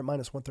on Turner at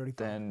minus 135.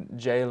 Then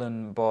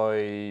Jalen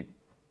by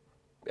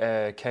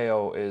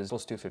KO is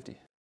plus 250.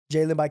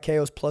 Jalen by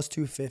KO is plus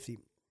 250.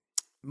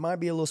 Might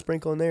be a little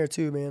sprinkle in there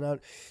too, man.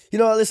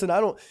 Listen, I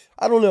don't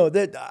know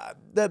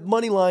that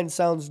money line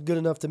sounds good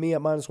enough to me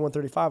at minus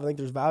 135. I think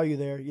there's value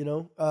there,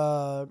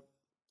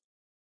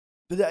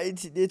 but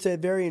it's a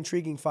very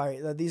intriguing fight.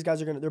 These guys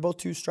they're both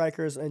two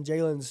strikers, and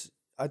Jalen's,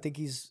 I think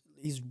he's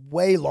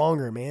way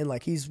longer, man.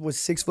 Like was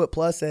 6 foot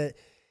plus at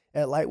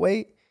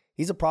lightweight.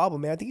 He's a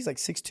problem, man. I think he's like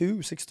 6'2",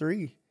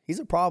 6'3". He's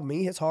a problem.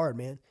 He hits hard,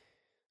 man.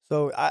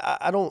 So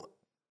I don't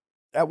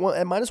at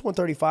minus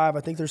 135.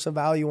 I think there's some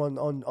value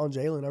on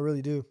Jalen. I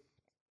really do.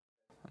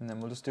 And then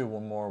we'll just do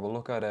one more. We'll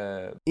look at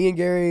Ian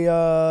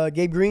Gary,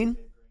 Gabe Green.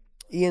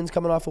 Ian's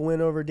coming off a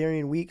win over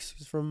Darian Weeks.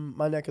 He's from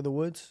my neck of the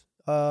woods.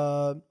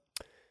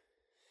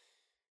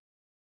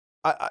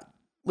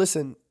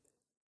 Listen.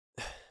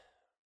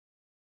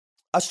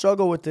 I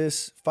struggle with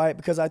this fight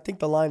because I think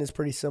the line is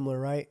pretty similar,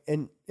 right?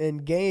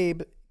 And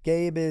Gabe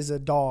is a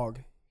dog.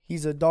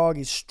 He's a dog.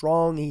 He's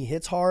strong. He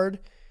hits hard.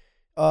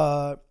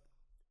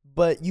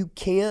 But you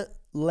can't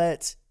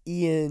let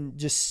Ian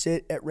just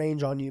sit at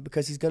range on you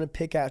because he's going to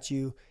pick at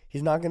you.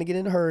 He's not going to get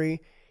in a hurry.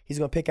 He's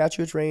going to pick at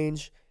you at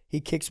range. He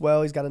kicks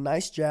well. He's got a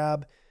nice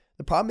jab.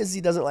 The problem is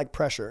he doesn't like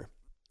pressure.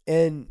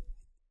 And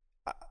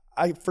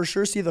I for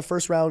sure see the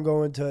first round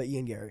going to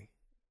Ian Gary.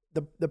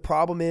 The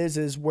problem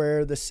is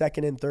where the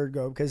second and third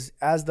go, because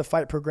as the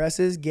fight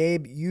progresses,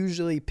 Gabe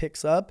usually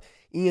picks up.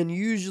 Ian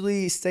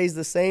usually stays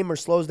the same or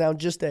slows down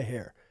just a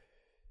hair.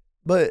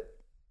 But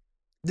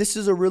this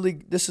is a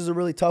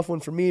really tough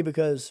one for me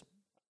because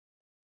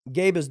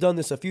Gabe has done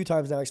this a few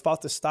times now. He's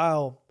fought this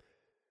style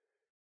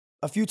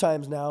a few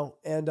times now,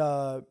 and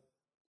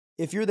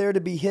if you're there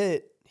to be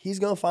hit, he's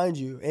gonna find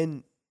you.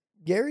 And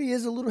Gary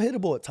is a little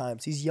hittable at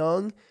times. He's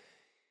young.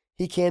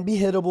 He can be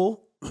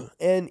hittable.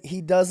 And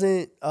he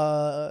doesn't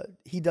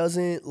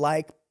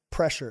like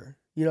pressure,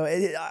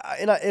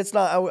 it's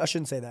not. I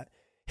shouldn't say that.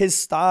 His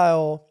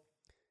style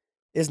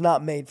is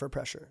not made for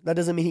pressure. That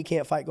doesn't mean he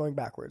can't fight going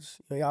backwards.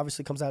 He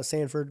obviously comes out of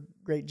Sanford,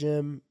 great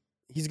gym.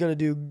 He's gonna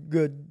do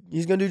good.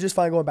 He's gonna do just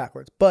fine going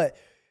backwards. But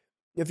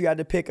if you had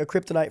to pick a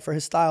kryptonite for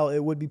his style,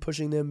 it would be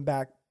pushing them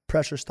back,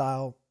 pressure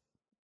style,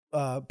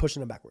 pushing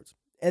them backwards.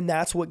 And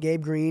that's what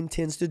Gabe Green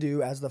tends to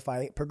do as the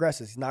fight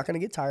progresses. He's not going to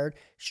get tired.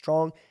 He's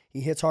strong.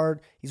 He hits hard.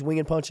 He's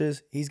winging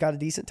punches. He's got a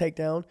decent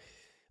takedown.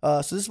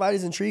 So this fight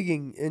is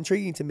intriguing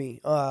to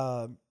me.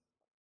 I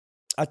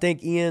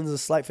think Ian's a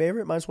slight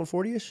favorite, minus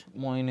 140-ish.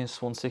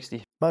 Minus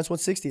 160. Minus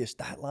 160-ish.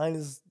 That line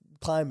is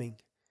climbing.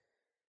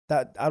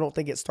 That I don't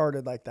think it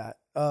started like that.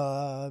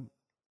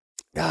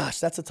 Gosh,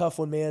 that's a tough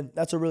one, man.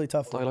 That's a really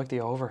tough one. I like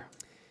the over.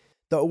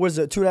 Was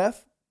it 2.5?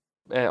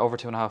 Over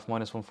 2.5,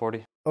 minus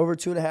 140. Over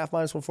 2.5,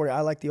 minus 140. I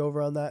like the over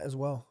on that as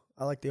well.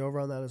 I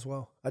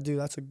do.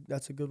 That's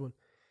a good one.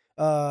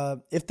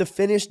 If the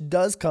finish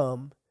does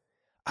come,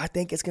 I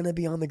think it's going to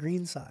be on the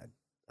green side.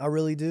 I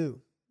really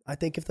do. I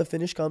think if the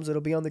finish comes,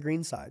 it'll be on the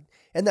green side.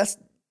 And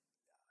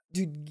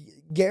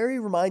Gary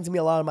reminds me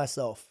a lot of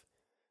myself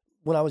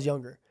when I was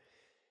younger.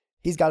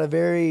 He's got a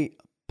very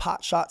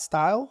pot shot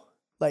style,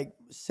 like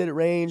sit at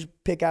range,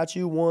 pick at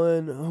you,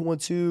 1,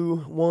 2,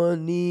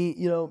 1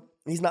 knee,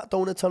 He's not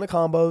throwing a ton of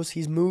combos.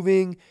 He's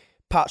moving,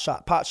 pot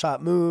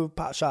shot, move,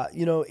 pot shot.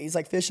 You know, he's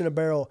like fish in a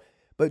barrel.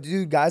 But,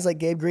 dude, guys like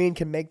Gabe Green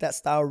can make that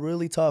style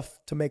really tough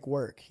to make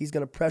work. He's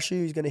going to pressure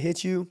you. He's going to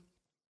hit you.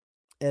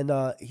 And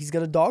he's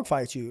going to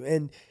dogfight you.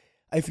 And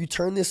if you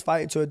turn this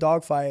fight into a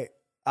dogfight,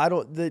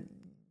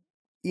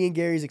 Ian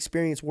Gary's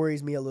experience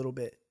worries me a little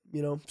bit,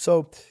 you know?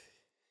 So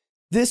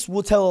this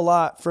will tell a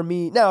lot for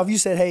me. Now, if you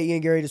said, hey,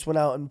 Ian Gary just went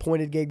out and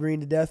pointed Gabe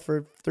Green to death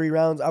for 3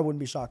 rounds, I wouldn't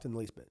be shocked in the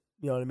least bit.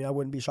 You know what I mean? I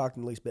wouldn't be shocked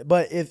in the least bit.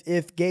 But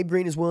if Gabe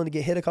Green is willing to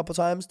get hit a couple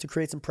times to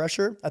create some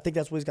pressure, I think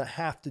that's what he's going to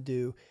have to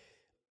do.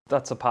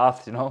 That's a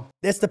path, you know?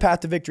 It's the path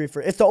to victory.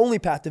 It's the only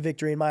path to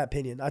victory, in my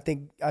opinion. I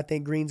think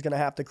Green's going to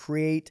have to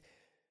create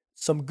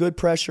some good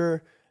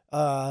pressure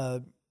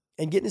and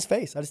get in his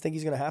face. I just think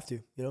he's going to have to,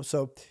 you know?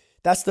 So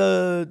that's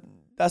the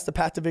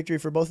path to victory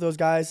for both of those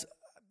guys.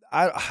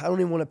 I don't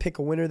even want to pick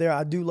a winner there.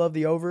 I do love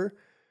the over,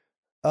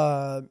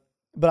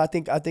 but I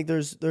think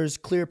there's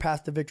clear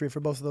path to victory for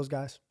both of those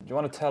guys. Do you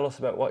want to tell us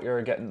about what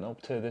you're getting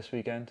up to this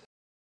weekend?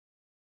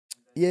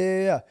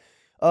 Yeah.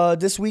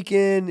 This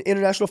weekend,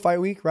 International Fight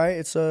Week, right?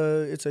 It's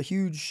a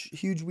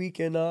huge week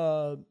in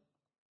MMA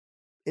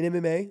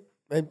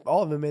and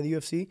all of MMA, the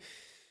UFC.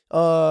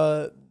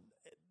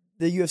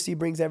 The UFC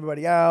brings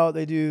everybody out.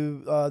 They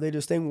do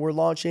this thing. We're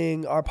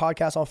launching our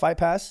podcast on Fight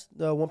Pass,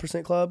 the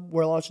 1% Club.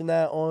 We're launching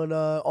that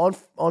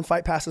on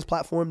Fight Pass's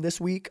platform this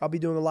week. I'll be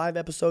doing a live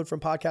episode from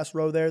Podcast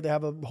Row there. They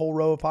have a whole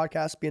row of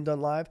podcasts being done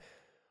live.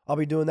 I'll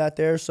be doing that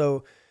there.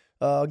 So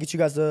I'll get you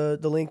guys the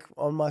link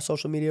on my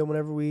social media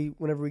whenever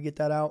we get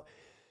that out.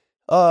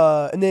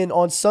 And then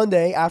on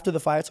Sunday after the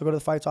fights, I'll go to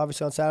the fights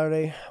obviously on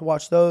Saturday,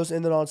 watch those,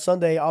 and then on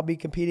Sunday I'll be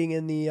competing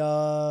in the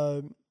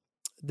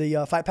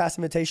Fight Pass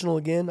Invitational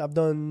again.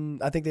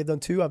 I think they've done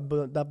 2.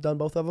 I've done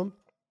both of them.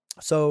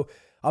 So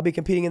I'll be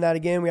competing in that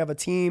again. We have a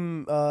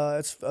team.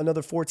 It's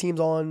another 4 teams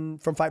on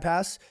from Fight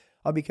Pass.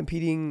 I'll be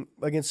competing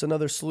against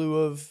another slew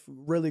of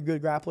really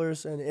good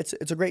grapplers, and it's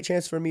a great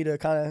chance for me to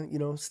kind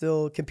of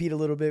still compete a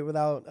little bit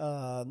without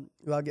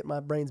getting my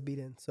brains beat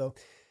in. So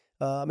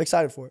I'm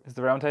excited for it. Is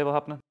the round table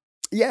happening?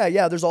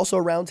 Yeah. There's also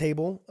a round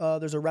table.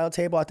 There's a round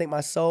table. I think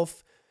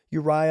myself,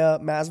 Uriah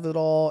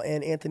Masvidal,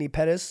 and Anthony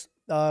Pettis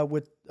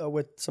with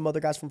some other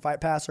guys from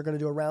Fight Pass are going to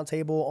do a round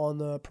table on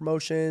the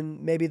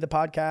promotion, maybe the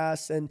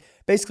podcast, and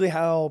basically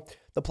how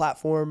the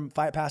platform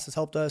Fight Pass has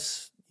helped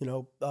us,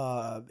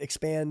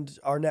 expand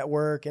our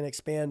network and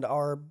expand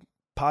our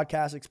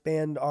podcast,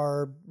 expand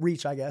our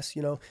reach, I guess.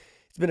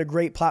 It's been a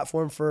great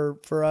platform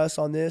for us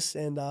on this,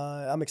 and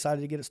I'm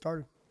excited to get it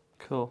started.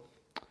 Cool.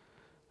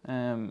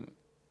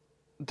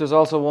 There's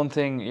also one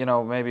thing,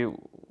 maybe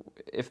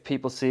if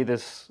people see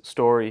this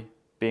story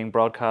being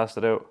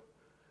broadcasted out,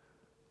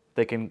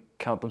 they can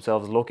count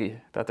themselves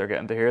lucky that they're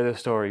getting to hear this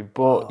story.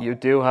 But you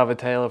do have a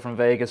tale from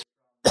Vegas.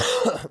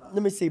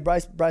 Let me see.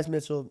 Bryce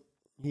Mitchell,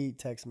 he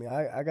texted me.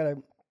 I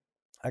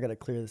gotta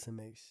clear this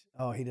image.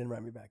 Oh, he didn't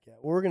write me back yet.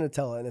 Well, we're gonna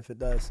tell it, and if it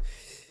does,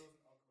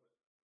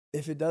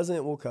 if it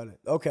doesn't, we'll cut it.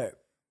 Okay.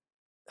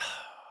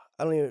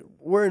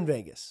 We're in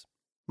Vegas.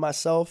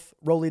 Myself,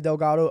 Rolly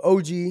Delgado,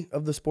 OG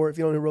of the sport. If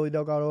you don't know who Rolly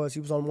Delgado is, he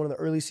was on one of the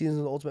early seasons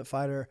of The Ultimate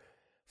Fighter,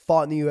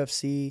 fought in the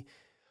UFC.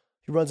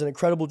 He runs an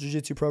incredible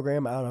jiu-jitsu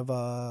program out of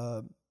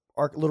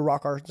Little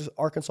Rock,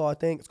 Arkansas, I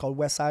think. It's called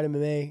Westside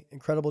MMA.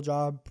 Incredible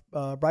job.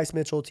 Bryce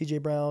Mitchell,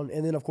 TJ Brown.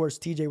 And then, of course,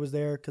 TJ was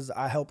there because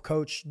I helped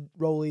coach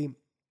Rolly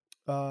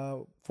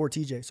for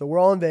TJ. So we're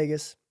all in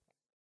Vegas.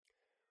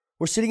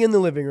 We're sitting in the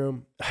living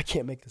room. I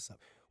can't make this up.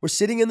 We're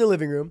sitting in the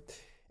living room,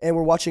 and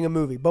we're watching a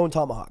movie, Bone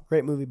Tomahawk.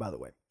 Great movie, by the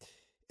way.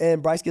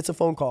 And Bryce gets a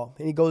phone call,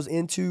 and he goes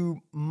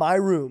into my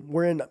room.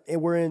 We're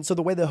in. So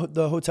the way the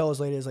hotel is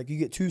laid is like you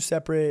get two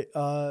separate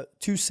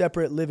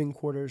living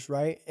quarters,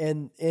 right?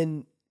 And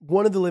in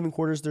one of the living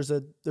quarters, there's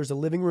a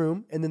living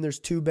room, and then there's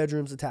 2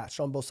 bedrooms attached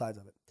on both sides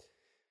of it.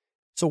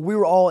 So we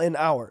were all in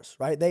ours,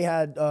 right? They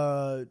had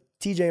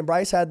TJ and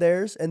Bryce had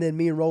theirs, and then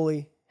me and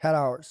Rolly had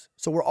ours.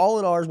 So we're all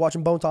in ours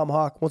watching Bone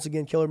Tomahawk. Once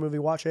again, killer movie.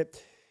 Watch it.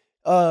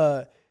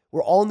 We're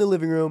all in the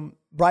living room.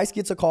 Bryce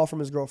gets a call from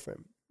his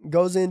girlfriend.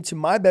 Goes into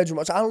my bedroom,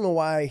 which I don't know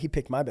why he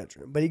picked my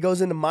bedroom, but he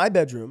goes into my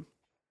bedroom,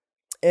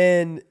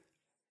 and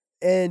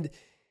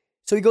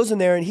so he goes in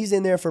there, and he's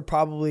in there for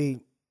probably,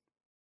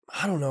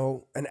 I don't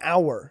know, an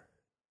hour,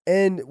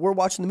 and we're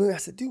watching the movie. I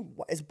said, dude,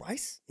 is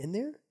Bryce in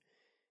there?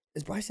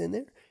 Is Bryce in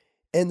there?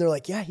 And they're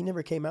like, yeah, he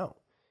never came out.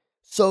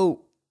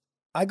 So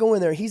I go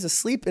in there, he's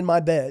asleep in my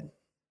bed,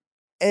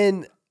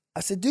 and I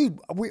said, dude,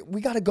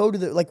 we got to go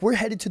to we're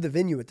headed to the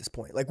venue at this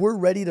point. Like, we're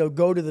ready to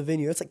go to the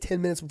venue. It's like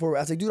 10 minutes before. I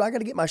was like, dude, I got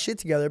to get my shit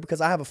together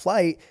because I have a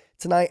flight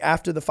tonight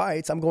after the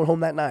fights. I'm going home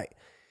that night.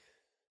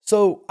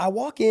 So I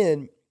walk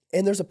in,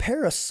 and there's a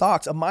pair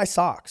of my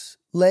socks,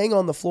 laying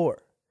on the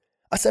floor.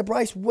 I said,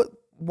 Bryce,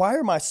 why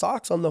are my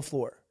socks on the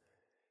floor?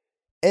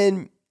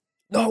 And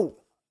no,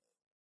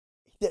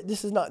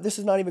 this is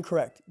not even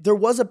correct. There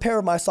was a pair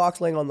of my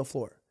socks laying on the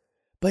floor.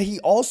 But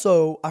he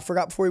also, I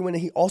forgot before he went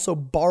in, he also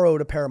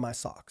borrowed a pair of my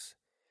socks.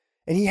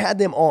 And he had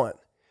them on.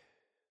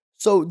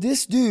 So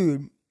this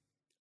dude,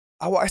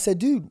 I said,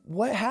 dude,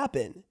 what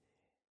happened?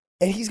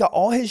 And he's got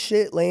all his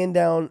shit laying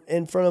down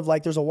in front of,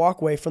 like, there's a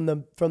walkway from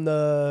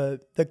the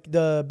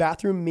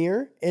bathroom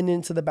mirror and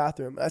into the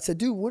bathroom. I said,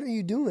 dude, what are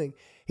you doing?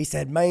 He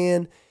said,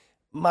 man,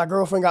 my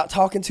girlfriend got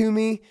talking to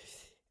me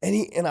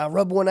and I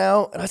rubbed one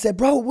out. And I said,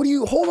 bro,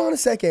 hold on a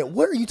second.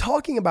 What are you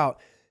talking about?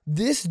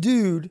 This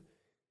dude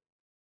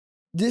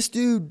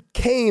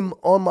came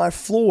on my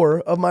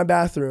floor of my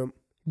bathroom,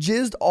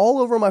 jizzed all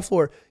over my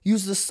floor,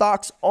 used the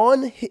socks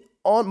on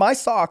my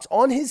socks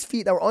on his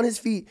feet that were on his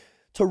feet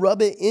to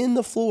rub it in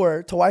the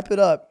floor to wipe it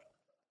up,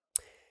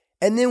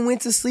 and then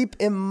went to sleep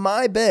in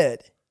my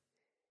bed.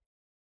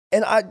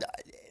 And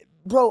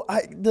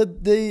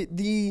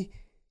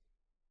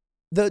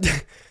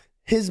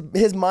his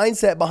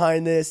mindset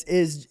behind this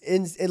is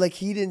like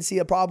he didn't see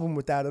a problem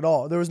with that at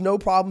all. There was no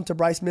problem to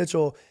Bryce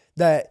Mitchell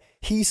that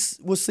he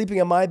was sleeping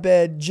in my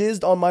bed,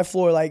 jizzed on my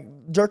floor, like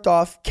jerked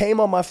off, came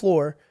on my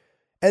floor,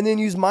 and then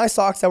used my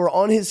socks that were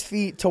on his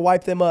feet to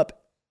wipe them up.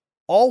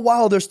 All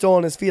while they're still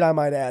on his feet, I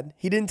might add.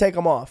 He didn't take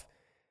them off.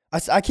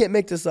 I can't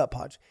make this up,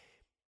 Podge.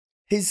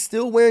 He's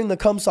still wearing the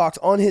cum socks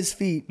on his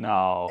feet.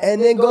 No.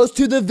 And then goes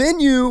to the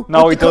venue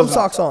with the cum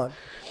socks on.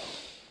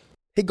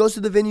 He goes to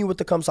the venue with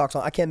the cum socks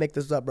on. I can't make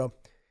this up, bro.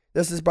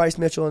 This is Bryce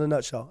Mitchell in a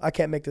nutshell. I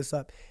can't make this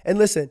up. And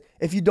listen,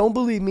 if you don't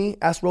believe me,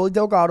 ask Rolly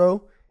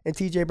Delgado and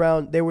TJ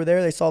Brown. They were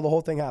there. They saw the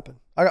whole thing happen.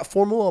 I got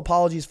formal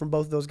apologies from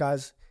both of those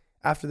guys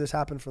after this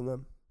happened from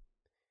them.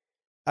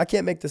 I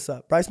can't make this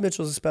up. Bryce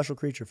Mitchell is a special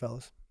creature,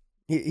 fellas.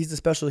 He's a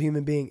special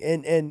human being,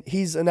 and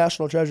he's a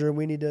national treasure, and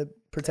we need to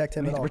protect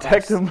him at all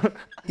times.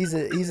 He's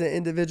an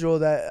individual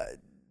that,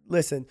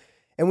 listen,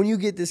 and when you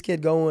get this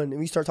kid going and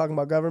we start talking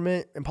about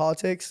government and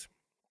politics,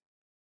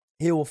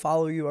 he will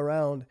follow you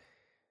around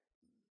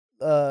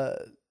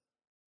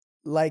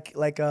like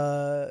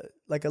a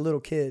little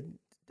kid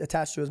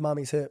attached to his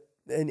mommy's hip.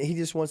 And he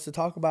just wants to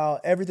talk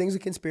about everything's a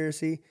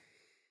conspiracy.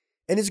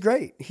 And it's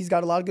great. He's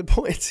got a lot of good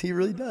points. He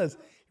really does.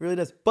 He really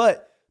does.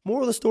 But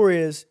moral of the story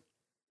is,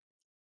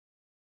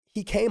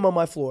 he came on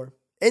my floor.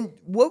 And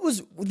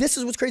this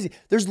is what's crazy.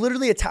 There's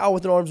literally a towel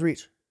within arm's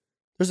reach.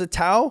 There's a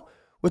towel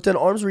within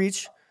arm's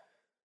reach,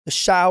 the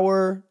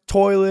shower,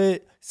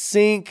 toilet,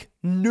 sink,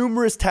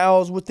 numerous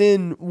towels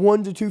within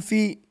 1 to 2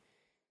 feet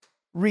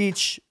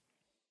reach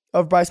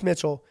of Bryce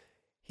Mitchell.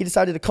 He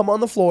decided to come on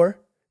the floor,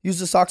 use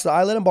the socks that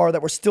I let him borrow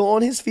that were still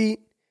on his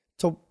feet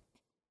to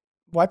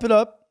wipe it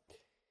up,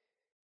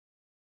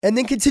 and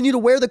then continue to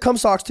wear the cum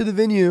socks to the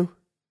venue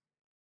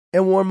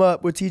and warm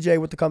up with TJ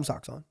with the cum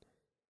socks on.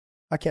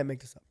 I can't make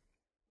this up.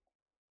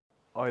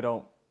 I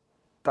don't.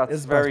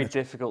 That's very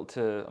difficult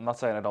to. I'm not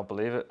saying I don't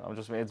believe it. I'm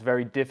just saying it's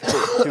very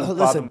difficult to Listen,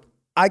 fathom.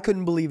 I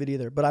couldn't believe it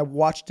either, but I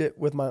watched it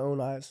with my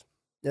own eyes.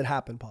 It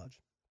happened,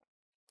 Podge.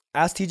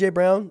 Ask TJ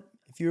Brown.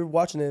 If you're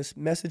watching this,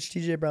 message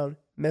TJ Brown,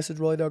 message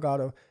Rolly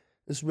Delgado.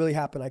 This really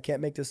happened. I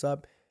can't make this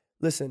up.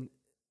 Listen,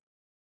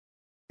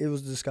 it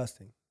was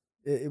disgusting.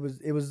 It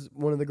was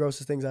one of the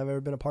grossest things I've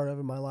ever been a part of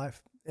in my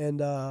life.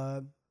 And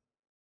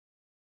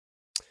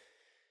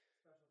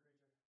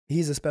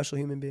he's a special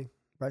human being,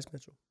 Bryce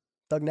Mitchell.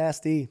 Thug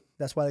Nasty.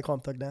 That's why they call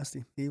him Thug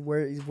Nasty. He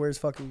wears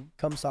fucking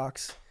cum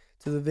socks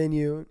to the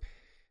venue.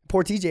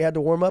 Poor TJ had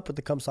to warm up with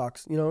the cum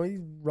socks. You know,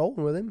 he's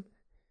rolling with him.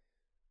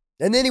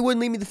 And then he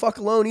wouldn't leave me the fuck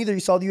alone either. You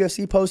saw the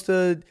UFC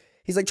posted.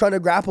 He's like trying to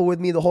grapple with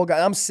me the whole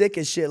guy. I'm sick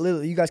as shit.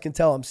 Literally, you guys can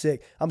tell I'm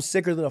sick. I'm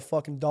sicker than a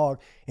fucking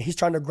dog. And he's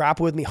trying to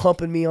grapple with me,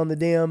 humping me on the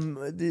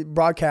damn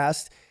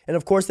broadcast. And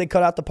of course, they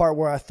cut out the part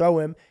where I throw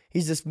him.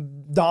 He's just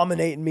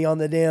dominating me on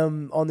the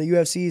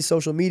UFC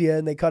social media,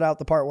 and they cut out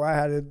the part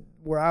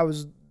where I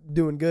was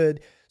doing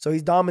good. So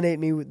he's dominating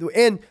me.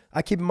 And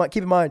I keep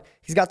in mind,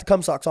 he's got the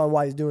cum socks on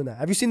while he's doing that.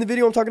 Have you seen the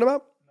video I'm talking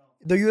about?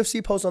 No. The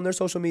UFC post on their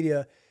social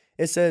media.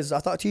 It says, I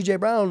thought TJ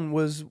Brown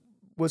was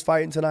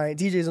fighting tonight.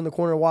 DJ's in the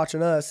corner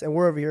watching us, and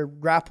we're over here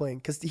grappling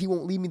because he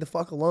won't leave me the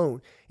fuck alone.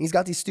 And he's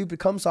got these stupid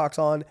cum socks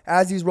on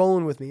as he's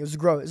rolling with me. It was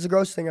gross. It's the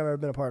grossest thing I've ever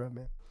been a part of,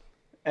 man.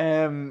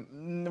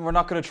 We're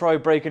not going to try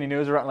break any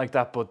news or anything like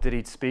that, but did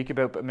he speak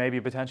about maybe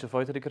a potential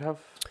fight that he could have?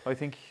 I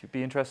think it'd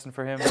be interesting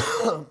for him.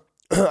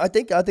 I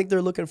think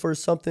they're looking for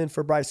something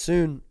for Bryce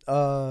soon.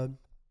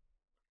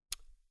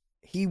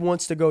 He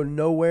wants to go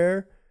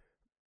nowhere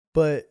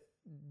but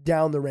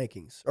down the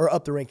rankings, or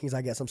up the rankings,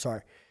 I guess. I'm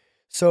sorry.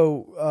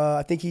 So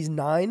I think he's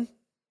 9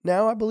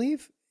 now, I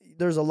believe.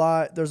 There's a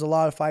lot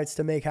of fights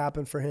to make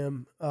happen for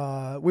him.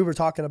 We were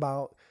talking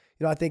about,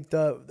 I think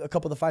a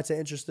couple of the fights that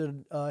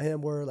interested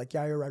him were like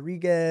Yair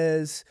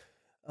Rodriguez.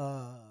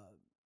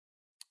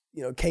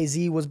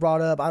 KZ was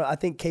brought up. I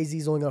think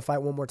KZ's only going to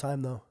fight one more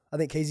time, though. I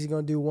think KZ's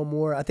going to do one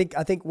more. I think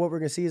what we're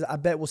going to see is I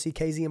bet we'll see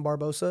KZ and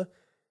Barbosa,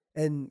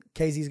 and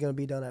KZ's going to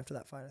be done after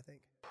that fight, I think.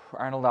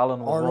 Arnold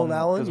Allen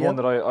was one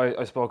that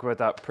I spoke about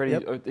that pretty.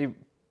 Yep. He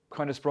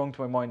kind of sprung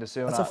to my mind as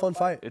soon. That's a fun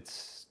fight.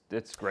 It's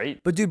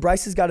great. But dude,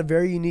 Bryce has got a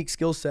very unique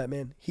skill set,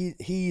 man.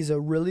 He's a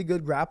really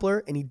good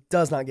grappler, and he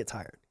does not get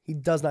tired. He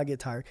does not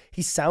get tired.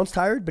 He sounds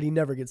tired, but he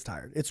never gets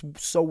tired. It's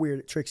so weird.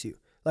 It tricks you.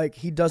 Like,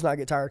 he does not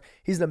get tired.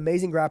 He's an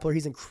amazing grappler.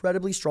 He's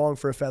incredibly strong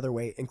for a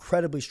featherweight,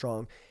 incredibly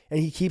strong. And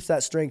he keeps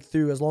that strength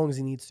through as long as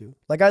he needs to.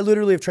 Like, I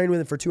literally have trained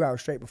with him for 2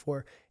 hours straight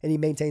before, and he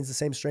maintains the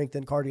same strength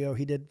and cardio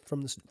he did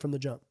from the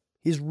jump.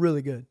 He's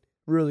really good.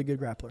 Really good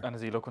grappler. And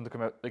is he looking to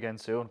come out again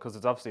soon? Because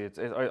it's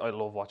obviously, I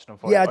love watching him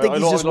fight. Yeah, I think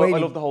he's just waiting. I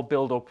love the whole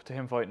build up to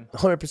him fighting.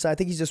 100%. I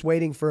think he's just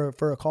waiting for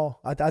a call.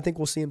 I think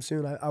we'll see him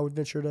soon. I would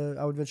venture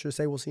to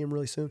say we'll see him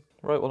really soon.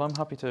 Right. Well, I'm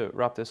happy to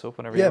wrap this up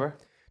whenever you are.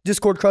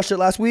 Discord crushed it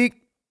last week.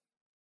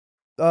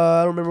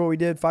 I don't remember what we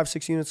did,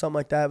 5-6 units, something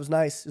like that. It was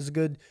nice. It was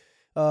good.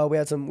 We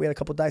had a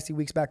couple dicey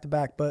weeks back to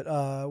back, but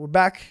we're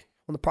back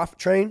on the profit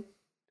train,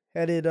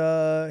 headed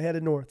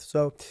north.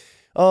 So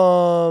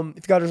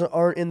if you guys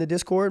aren't in the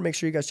Discord, make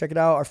sure you guys check it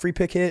out. Our free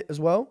pick hit as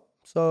well.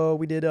 So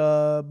we did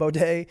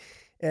Baudet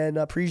and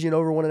Parisian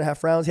over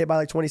 1.5 rounds, hit by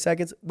like 20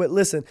 seconds. But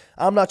listen,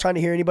 I'm not trying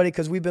to hear anybody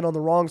because we've been on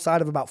the wrong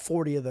side of about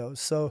 40 of those.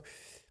 So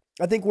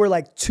I think we're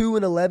like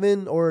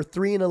 2-11 or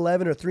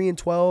 3-11 or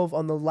 3-12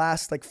 on the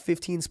last like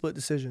 15 split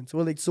decisions.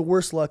 Well, it's the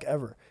worst luck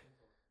ever.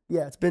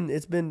 Yeah, it's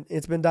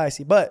been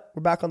dicey, but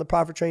we're back on the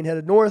profit train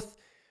headed north.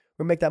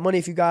 We're gonna make that money.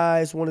 If you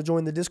guys want to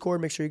join the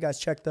Discord, make sure you guys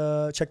check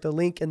the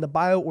link in the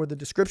bio or the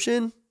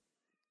description.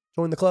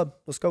 Join the club.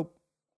 Let's go.